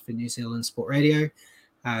search for New Zealand Sport Radio.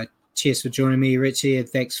 Cheers for joining me, Richie, and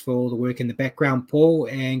thanks for all the work in the background, Paul,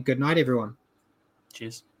 and good night, everyone.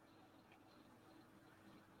 Cheers.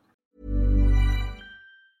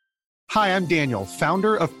 Hi, I'm Daniel,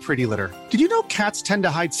 founder of Pretty Litter. Did you know cats tend to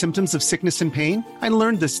hide symptoms of sickness and pain? I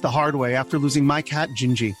learned this the hard way after losing my cat,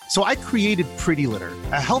 Gingy. So I created Pretty Litter,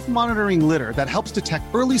 a health monitoring litter that helps detect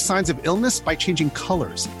early signs of illness by changing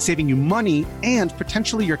colors, saving you money and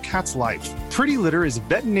potentially your cat's life. Pretty Litter is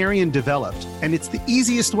veterinarian developed, and it's the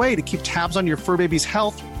easiest way to keep tabs on your fur baby's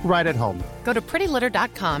health right at home. Go to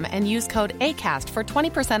prettylitter.com and use code ACAST for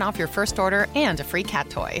 20% off your first order and a free cat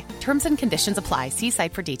toy. Terms and conditions apply. See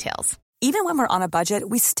site for details. Even when we're on a budget,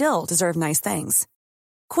 we still deserve nice things.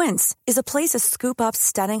 Quince is a place to scoop up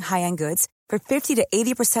stunning high-end goods for 50 to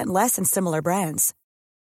 80% less than similar brands.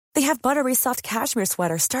 They have buttery soft cashmere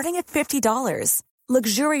sweaters starting at $50,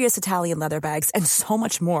 luxurious Italian leather bags, and so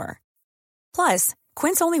much more. Plus,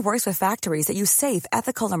 Quince only works with factories that use safe,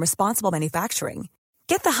 ethical, and responsible manufacturing.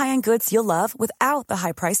 Get the high-end goods you'll love without the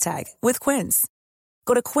high price tag with Quince.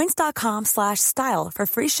 Go to quince.com/style for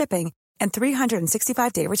free shipping and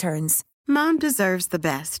 365-day returns. Mom deserves the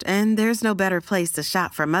best, and there's no better place to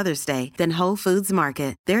shop for Mother's Day than Whole Foods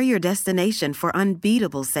Market. They're your destination for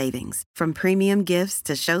unbeatable savings, from premium gifts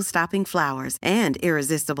to show-stopping flowers and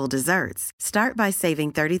irresistible desserts. Start by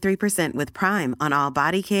saving 33% with Prime on all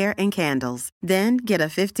body care and candles. Then get a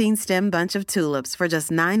 15-stem bunch of tulips for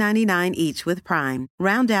just $9.99 each with Prime.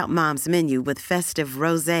 Round out Mom's menu with festive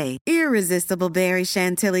rosé, irresistible berry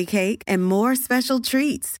chantilly cake, and more special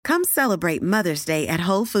treats. Come celebrate Mother's Day at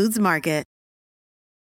Whole Foods Market.